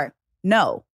refinancing the car,"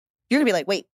 no. You're going to be like,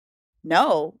 "Wait,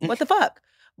 no, what the fuck?"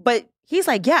 But he's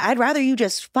like, "Yeah, I'd rather you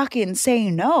just fucking say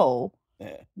no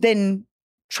than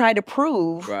try to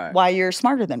prove why you're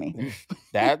smarter than me."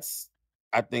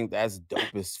 I think that's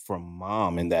dopest from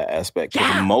mom in that aspect.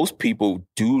 Because most people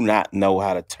do not know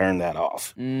how to turn that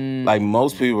off. Like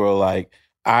most people are like,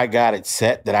 I got it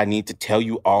set that I need to tell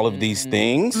you all of these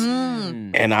things.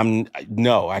 And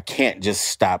I can't just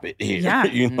stop it here. Yeah.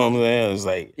 You know what I'm saying? It's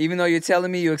like, even though you're telling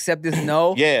me you accept this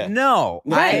no, no,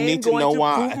 Yeah, I you need ain't to going know to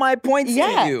why. prove my points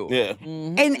to you. Yeah.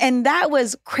 And that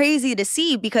was crazy to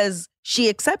see, because she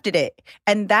accepted it.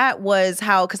 And that was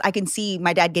how, because I can see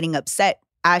my dad getting upset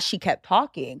as she kept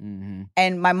talking.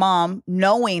 And my mom,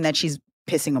 knowing that she's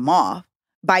pissing him off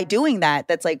by doing that,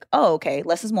 that's like, oh, okay,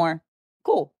 less is more.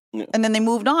 Cool. Yeah. And then they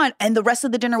moved on, and the rest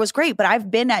of the dinner was great. But I've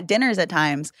been at dinners at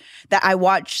times that I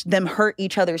watched them hurt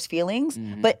each other's feelings,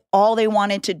 but all they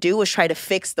wanted to do was try to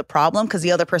fix the problem because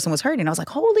the other person was hurting. I was like,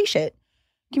 holy shit,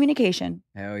 communication.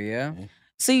 Hell yeah.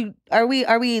 So are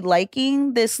we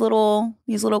liking these little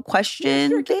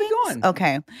question Sure, keep it things? going.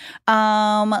 Okay.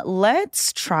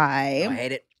 Let's try. I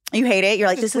hate it. You hate it? You're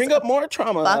like, Just this is bring up more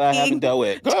trauma that I haven't dealt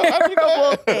with. Go ahead,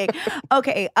 terrible thing.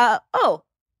 Okay. Well,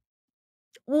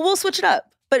 we'll switch it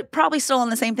up, but probably still on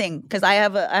the same thing because I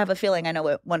have a feeling I know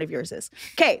what one of yours is.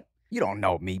 Okay. You don't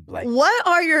know me, Blake. What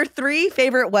are your 3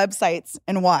 favorite websites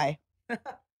and why? What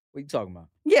you talking about?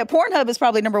 Yeah, Pornhub is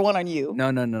probably number 1 on you.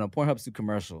 No. Pornhub's too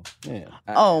commercial. Yeah.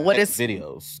 What X is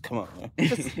videos? Come on, man.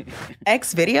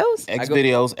 X videos? X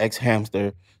videos, X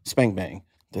hamster, spank bang.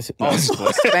 That's it. No,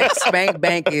 Spank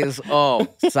Bank is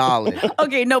solid.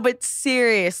 Okay, no, but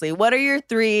seriously, what are your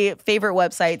 3 favorite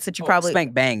websites that you probably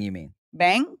Spank Bang? You mean?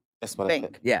 Bang? That's what Bank. I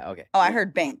said. Yeah. Okay. Oh, I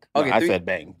heard bank. No, Okay. I said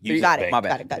bang. You said Got it. bang. My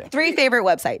bad. Got it. Yeah. 3 favorite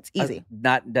websites. Easy.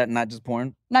 Not just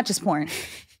porn. Not just porn.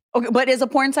 Okay, but is a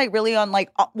porn site really on like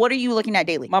what are you looking at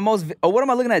daily? What am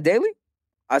I looking at daily?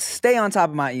 I stay on top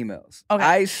of my emails. Okay.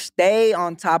 I stay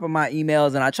on top of my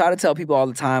emails, and I try to tell people all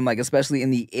the time, like especially in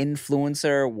the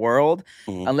influencer world,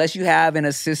 unless you have an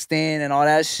assistant and all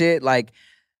that shit, like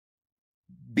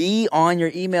be on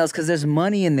your emails because there's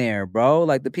money in there, bro.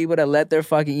 Like the people that let their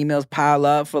fucking emails pile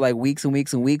up for like weeks and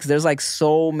weeks and weeks, there's like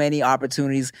so many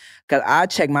opportunities because I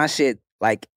check my shit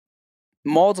like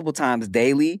multiple times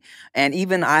daily. And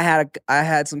even I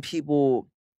had some people,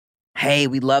 hey,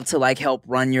 we'd love to like help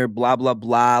run your blah, blah,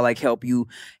 blah, like help you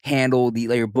handle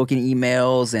your booking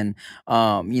emails and,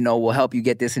 we'll help you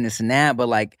get this and this and that. But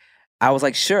like, I was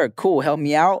like, sure, cool, help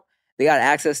me out. They got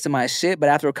access to my shit. But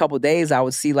after a couple of days, I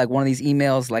would see like one of these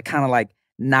emails, like kind of like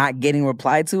not getting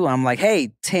replied to. I'm like,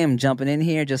 hey, Tim, jumping in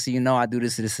here, just so you know, I do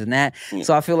this and that. Yeah.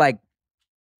 So I feel like,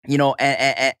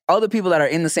 and other people that are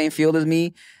in the same field as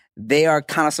me, they are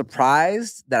kind of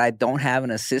surprised that I don't have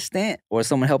an assistant or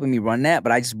someone helping me run that.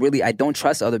 But I don't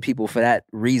trust other people for that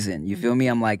reason. You feel me?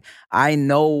 I'm like, I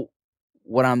know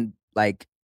what I'm like.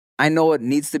 I know what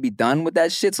needs to be done with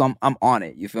that shit, so I'm on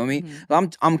it. You feel me? So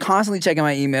I'm constantly checking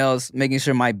my emails, making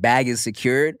sure my bag is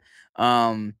secured.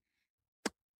 Other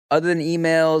than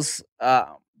emails,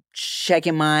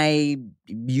 checking my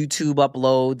YouTube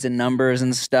uploads and numbers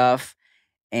and stuff.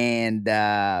 And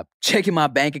checking my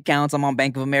bank accounts. I'm on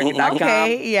bankofamerica.com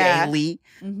daily.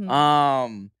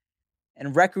 And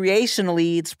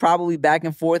recreationally, it's probably back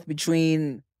and forth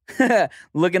between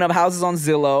looking up houses on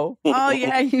Zillow. Oh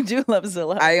yeah, you do love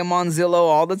Zillow. I am on Zillow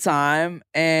all the time,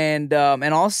 and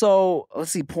also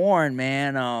let's see, porn,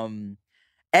 man.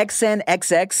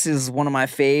 XNXX is one of my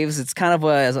faves. It's kind of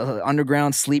a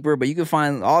underground sleeper, but you can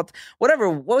find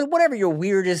whatever your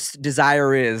weirdest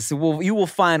desire is. You will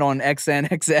find on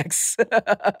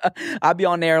XNXX. I'll be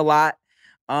on there a lot.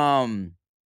 Yeah,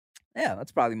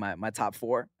 that's probably my top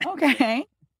 4. Okay.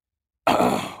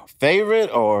 Favorite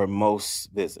or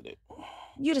most visited?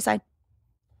 You decide.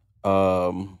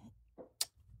 Let's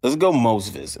go most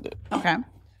visited. Okay.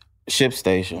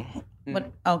 ShipStation. What?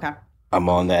 Okay. I'm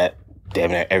on that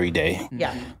damn near every day.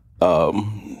 Yeah.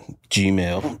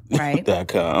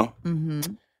 Gmail.com.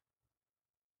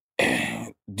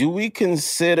 Do we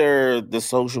consider the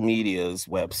social medias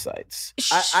websites?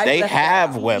 They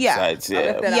have websites.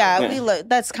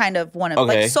 That's kind of one of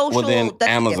okay. like social. Well, then that's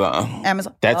Amazon.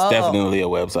 Amazon. That's definitely a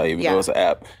website, even though it's an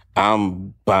app.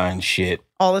 I'm buying shit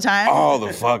all the time. All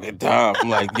the fucking time. I'm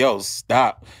like, yo,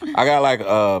 stop. I got like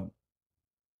a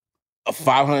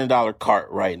 $500 cart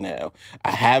right now.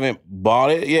 I haven't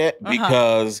bought it yet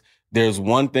because there's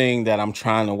one thing that I'm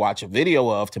trying to watch a video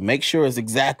of to make sure it's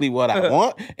exactly what I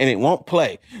want, and it won't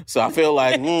play. So I feel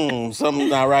like, something's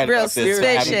not right Real about this. So I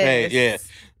haven't paid. Yeah.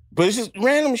 But it's just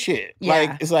random shit. Yeah.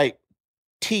 Like, it's like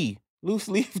tea, loose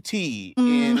leaf tea,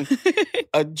 and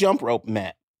a jump rope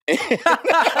mat. I'm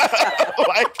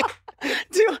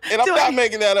not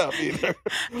making that up either.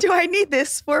 Do I need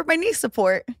this for my knee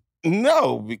support?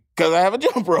 No, because I have a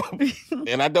jump rope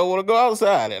and I don't want to go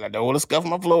outside and I don't want to scuff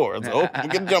my floor. So we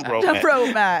get a jump rope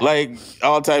mat. Like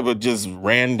all type of just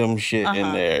random shit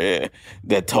in there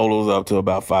that totals up to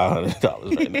about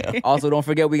 $500 right now. Also, don't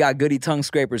forget we got goodie tongue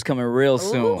scrapers coming real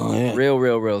soon. Oh, yeah.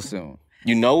 Real soon.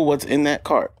 You know what's in that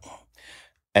cart?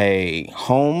 A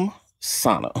home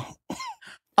sauna.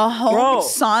 A home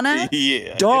sauna?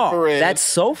 Yeah. Dog, infrared. that's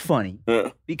so funny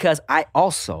because I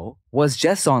also was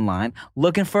just online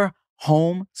looking for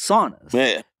home saunas.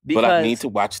 Yeah. But I need to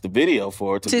watch the video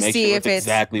for it to make see sure if it's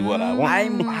exactly what I want.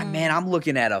 I'm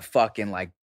looking at a fucking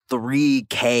like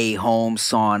 $3,000 home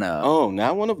sauna. Oh,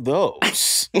 not one of those.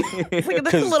 That's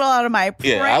a little out of my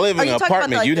price. Yeah, I live in an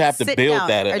apartment. You'd have to build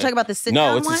that. Are you talking about the sit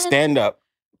down No, it's one? a stand up.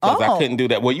 because I couldn't do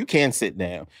that. Well, you can sit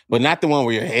down, but not the one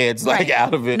where your head's like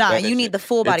out of it. Nah, like you need the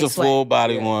full body It's a sweat. full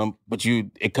body one, but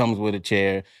it comes with a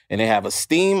chair, and they have a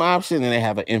steam option and they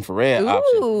have an infrared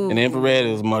option. And the infrared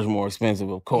is much more expensive,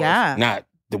 of course. Yeah. Not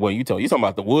the one you told. You're talking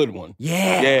about the wood one.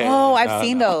 Yeah. Oh, I've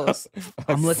seen those.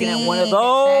 I'm looking at one of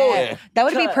those. Yeah. That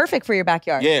would be perfect for your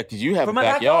backyard. Yeah, because you have For a my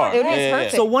backyard. backyard. It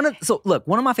is perfect. So look,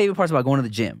 one of my favorite parts about going to the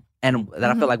gym and that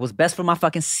I feel like was best for my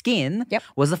fucking skin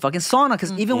was the fucking sauna.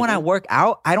 Because even when I work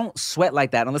out, I don't sweat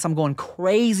like that unless I'm going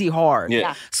crazy hard.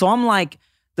 Yeah. So I'm like,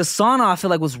 the sauna I feel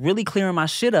like was really clearing my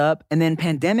shit up. And then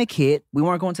pandemic hit. We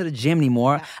weren't going to the gym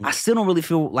anymore. Yeah. I still don't really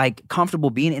feel like comfortable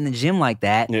being in the gym like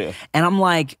that. Yeah. And I'm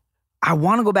like, I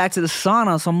want to go back to the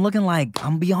sauna, so I'm looking like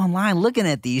I'm be online looking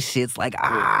at these shits like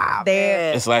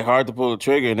There. It's like hard to pull the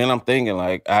trigger, and then I'm thinking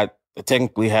like I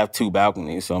technically have 2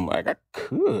 balconies, so I'm like I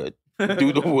could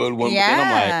do the wood one, but then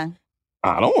I'm like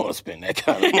I don't want to spend that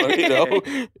kind of money though.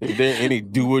 Is there any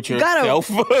do-it-yourself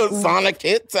sauna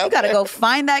kits out You gotta there? go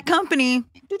find that company.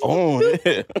 Oh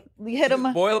yeah. You hit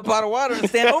them boil a pot of water and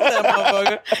stand over that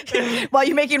motherfucker. while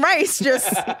you're making rice.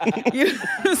 Just use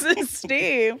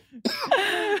steam.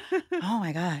 Oh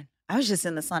my God. I was just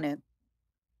in the sauna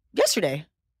yesterday.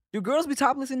 Do girls be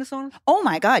topless in the sauna? Oh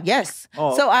my God, yes.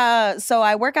 Oh. So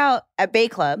I work out at Bay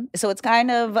Club. So it's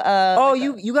kind of Oh,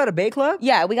 like you got a bay club?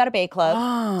 yeah, we got a Bay Club.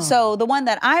 Oh. So the one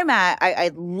that I'm at,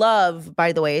 I love,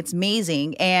 by the way, it's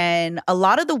amazing. And a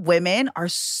lot of the women are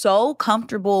so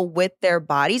comfortable with their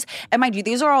bodies. And mind you,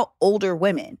 these are all older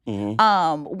women.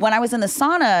 Mhm. When I was in the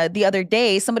sauna the other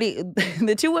day,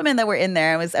 the 2 women that were in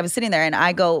there, I was sitting there and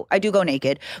I do go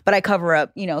naked, but I cover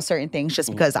up, certain things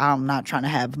just because I'm not trying to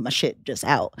have my shit just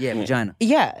out. Yeah, vagina.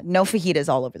 Yeah, no fajitas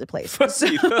all over the place.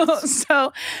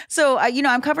 So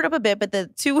I'm covered up a bit, but the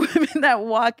 2 women that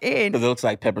walk in, Because it looks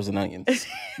like peppers and onions.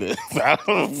 just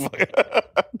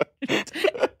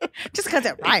because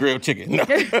it rhymes. Grilled chicken. No.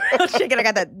 Chicken, I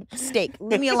got that steak.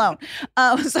 Leave me alone.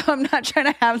 So I'm not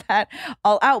trying to have that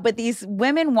all out. But these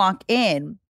women walk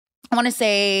in, I want to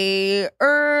say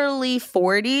early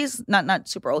 40s, not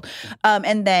super old.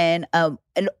 And then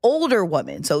an older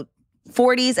woman, so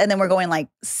 40s, and then we're going like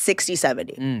 60,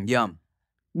 70. Yum.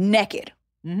 Naked.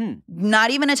 Mm-hmm. Not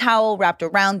even a towel wrapped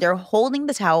around. They're holding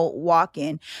the towel, walk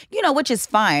in, which is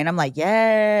fine. I'm like,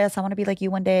 yes, I want to be like you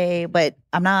one day, but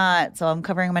I'm not. So I'm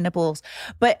covering my nipples.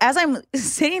 But as I'm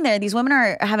sitting there, these women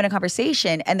are having a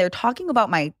conversation and they're talking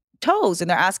about my toes and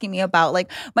they're asking me about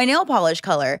like my nail polish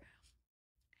color.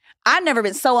 I've never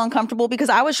been so uncomfortable because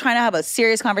I was trying to have a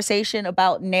serious conversation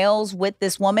about nails with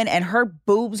this woman and her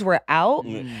boobs were out.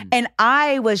 And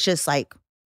I was just like,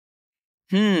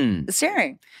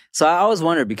 staring. So I always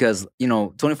wondered because,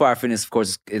 24-hour fitness, of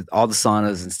course, all the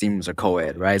saunas and steam rooms are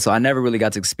co-ed, right? So I never really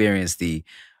got to experience the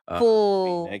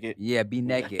Full. Naked. Yeah, be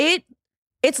naked.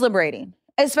 It's liberating,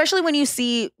 especially when you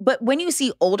see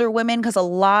older women, because a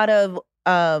lot of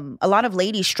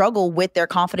ladies struggle with their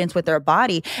confidence with their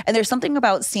body, and there's something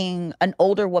about seeing an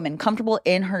older woman comfortable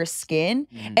in her skin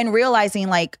and realizing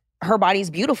like her body's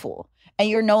beautiful. And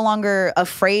you're no longer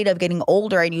afraid of getting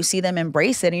older and you see them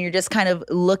embrace it and you're just kind of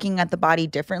looking at the body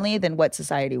differently than what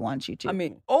society wants you to. I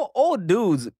mean, old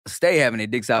dudes stay having their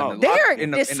dicks out in the they're in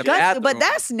the disgusting, bathroom. but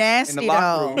that's in nasty the locker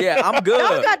though. room. Yeah, I'm good.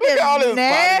 Y'all got this All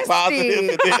this body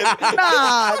nasty. positive.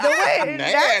 Nah, the way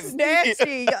that's Nasty.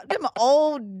 nasty. Them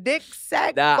old dick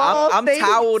sack Nah, balls. I'm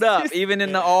toweled up, even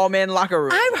in the all-men locker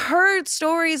room. I've heard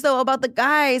stories though about the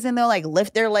guys and they'll like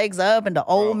lift their legs up and the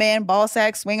old man ball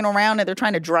sack swinging around and they're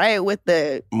trying to dry it with the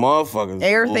Motherfuckers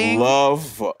air thing. love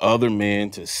for other men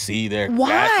to see their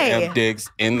goddamn dicks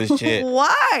in the shit.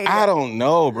 Why? I don't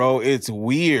know, bro. It's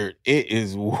weird. It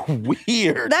is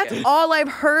weird. That's all I've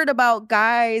heard about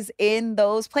guys in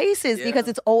those places because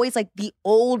it's always like the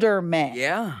older men.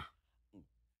 Yeah.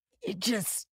 It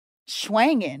just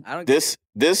swanging. I don't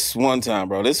This one time,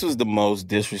 bro, this was the most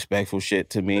disrespectful shit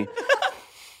to me.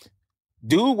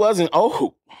 Dude wasn't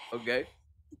old. Okay.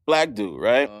 Black dude,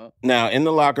 right? Now, in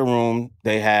the locker room,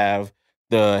 they have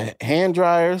the hand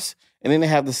dryers, and then they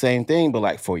have the same thing, but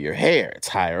like for your hair, it's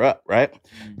higher up, right?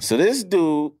 So this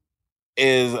dude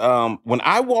is, when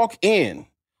I walk in,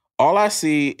 all I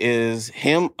see is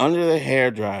him under the hair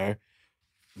dryer,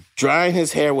 drying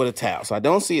his hair with a towel. So I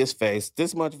don't see his face.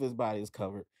 This much of his body is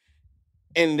covered.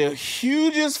 And the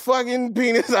hugest fucking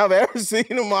penis I've ever seen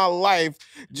in my life,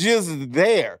 just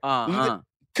there.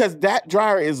 Because that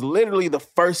dryer is literally the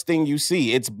first thing you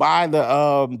see. It's by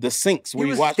the sinks where He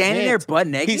you was wash your standing there hands. butt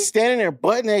naked? He's standing there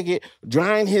butt naked,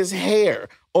 drying his hair.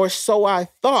 Or so I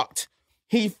thought.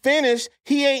 He finished.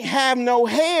 He ain't have no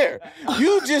hair.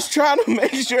 You just trying to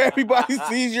make sure everybody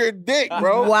sees your dick,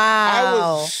 bro. Wow. I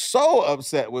was so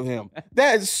upset with him.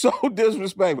 That is so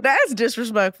disrespectful. That's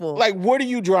disrespectful. Like, what are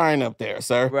you drying up there,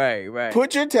 sir? Right.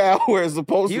 Put your towel where it's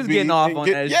supposed to be. He was getting off on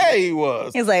that. Yeah, he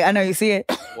was. He's like, I know you see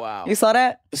it. Wow. You saw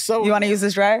that? So You want to use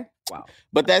this dryer? Wow.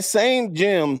 But that same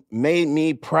gym made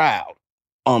me proud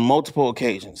on multiple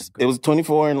occasions. It was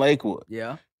 24 in Lakewood.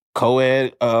 Yeah.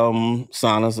 Co-ed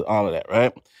saunas, all of that,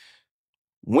 right?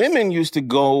 Women used to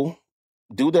go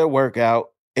do their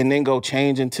workout and then go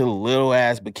change into little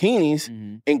ass bikinis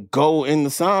and go in the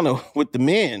sauna with the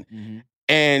men.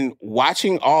 And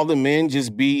watching all the men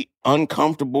just be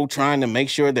uncomfortable, trying to make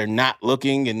sure they're not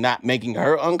looking and not making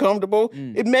her uncomfortable,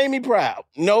 it made me proud.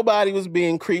 Nobody was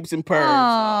being creeps and pervs.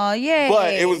 Oh, yay.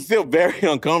 But it was still very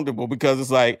uncomfortable because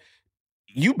it's like,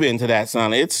 you've been to that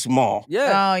sauna. It's small.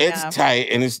 Yeah. Oh, yeah. It's tight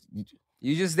and it's...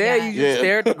 You just there. Yeah. You just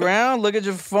stare at the ground, look at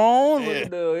your phone. Yeah.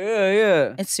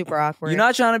 Yeah. It's super awkward. You're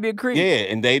not trying to be a creep.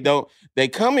 Yeah, and they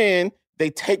come in, they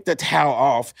take the towel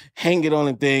off, hang it on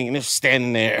the thing, and they're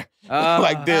standing there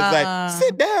like this. Like,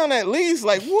 sit down at least.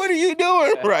 Like, what are you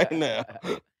doing right now?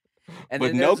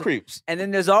 But no creeps. And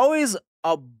then there's always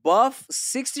a buff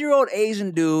 60-year-old Asian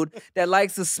dude that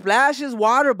likes to splash his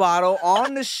water bottle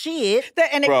on the shit.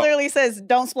 And it Bro. clearly says,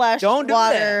 don't splash Don't do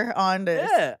water on this.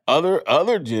 Yeah. Other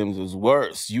gyms is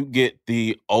worse. You get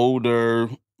the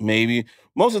older, maybe,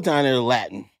 most of the time they're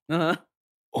Latin,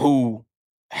 who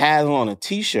has on a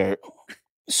t-shirt,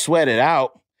 sweat it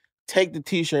out, take the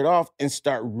t-shirt off, and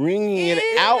start wringing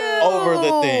it out over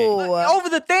the thing. Over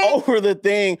the thing? Over the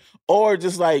thing, or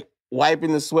just like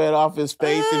wiping the sweat off his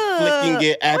face and flicking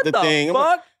it at What the thing. I'm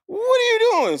like, fuck? what are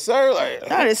you doing, sir? Like,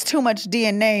 That is too much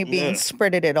DNA being Yeah.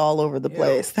 spreaded it all over the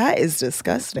place. That is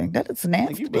disgusting. That is like,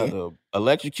 nasty. you better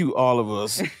electrocute all of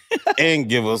us and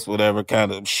give us whatever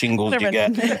kind of shingles you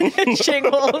got.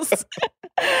 Shingles.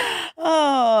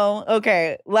 Oh,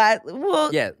 okay.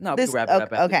 Well, Yeah. No, we this, can wrap it up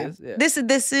after okay. this. Yeah. This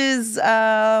is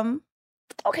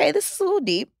okay. This is a little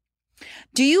deep.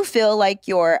 Do you feel like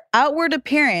your outward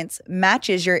appearance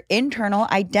matches your internal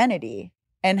identity,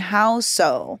 and how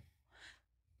so?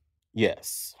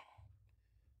 Yes.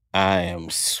 I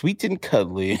am sweet and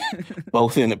cuddly,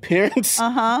 both in appearance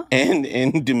and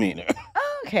in demeanor.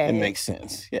 Okay. It makes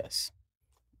sense. Yes.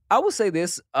 I will say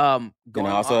this. And I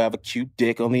also have a cute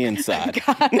dick on the inside.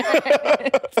 Got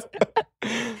it.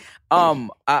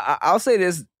 I'll say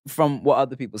this from what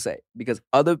other people say, because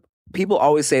other people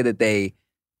always say that they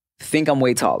think I'm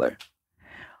way taller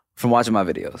from watching my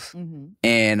videos.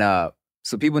 And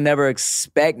so people never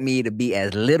expect me to be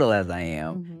as little as I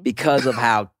am because of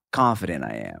how confident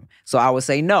I am. So I would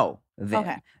say no then.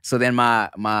 Okay. So then my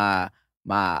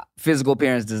physical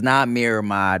appearance does not mirror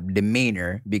my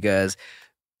demeanor, because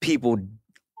people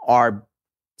are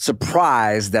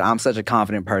surprised that I'm such a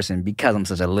confident person because I'm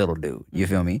such a little dude. You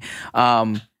feel me?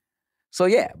 So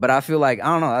yeah, but I feel like, I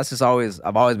don't know, that's just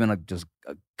I've always been just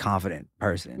a confident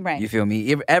person. Right. You feel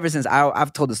me? Ever since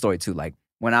I've told the story too. Like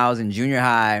when I was in junior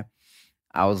high,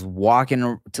 I was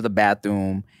walking to the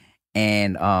bathroom,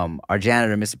 and our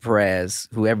janitor, Mr. Perez,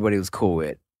 who everybody was cool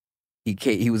with,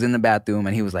 he was in the bathroom,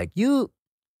 and he was like, "You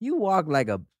walk like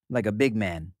a big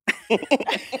man,"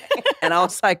 and I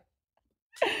was like,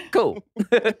 "Cool,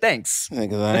 thanks."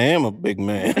 Because I am a big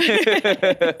man.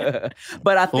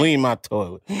 But I think, Clean my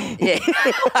toilet. yeah,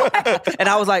 and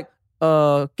I was like,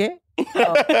 "Okay."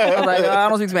 I was like, "I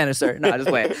don't speak Spanish, sir." No, just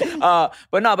playing.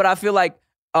 But I feel like,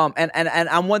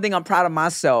 and one thing I'm proud of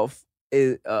myself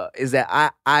is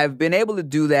that I've been able to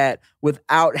do that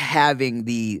without having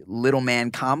the little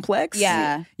man complex.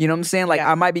 Yeah. You know what I'm saying? Like,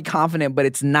 Yeah. I might be confident, but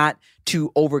it's not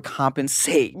to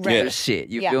overcompensate Right. for shit.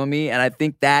 You Yeah. feel me? And I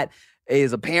think that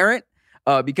is apparent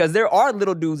because there are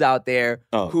little dudes out there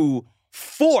who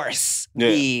force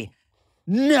the,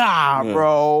 nah,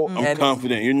 bro. I'm And-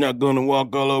 confident you're not going to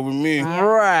walk all over me.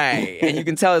 Right. And you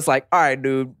can tell it's like, all right,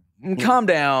 dude, calm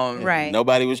down. Right.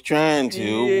 Nobody was trying to.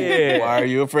 Yeah. Why are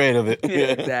you afraid of it? Yeah,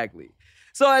 exactly.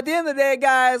 So at the end of the day,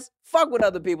 guys, fuck what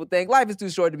other people think. Life is too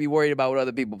short to be worried about what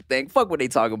other people think. Fuck what they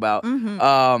talk about.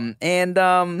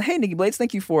 Hey, Nikki Blades,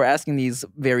 thank you for asking these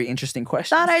very interesting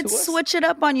questions. Thought I'd to us. switch it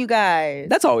up on you guys.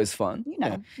 That's always fun. You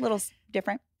know, a little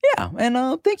different. Yeah,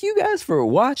 and thank you guys for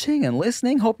watching and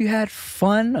listening. Hope you had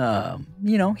fun,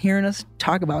 hearing us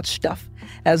talk about stuff.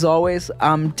 As always,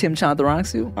 I'm Tim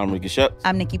Chantarangsu. I'm Ricky Shucks.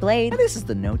 I'm Nikki Blade. And this is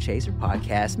the No Chaser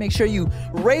Podcast. Make sure you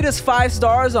rate us 5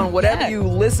 stars on whatever you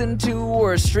listen to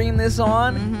or stream this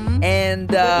on. And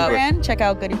Goody Brand. Check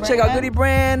out Goody Brand. check out Goody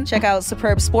Brand. Check out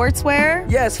Superb Sportswear.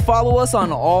 Yes, follow us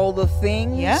on all the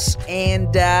things. Yep.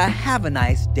 And have a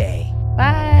nice day.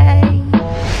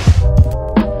 Bye.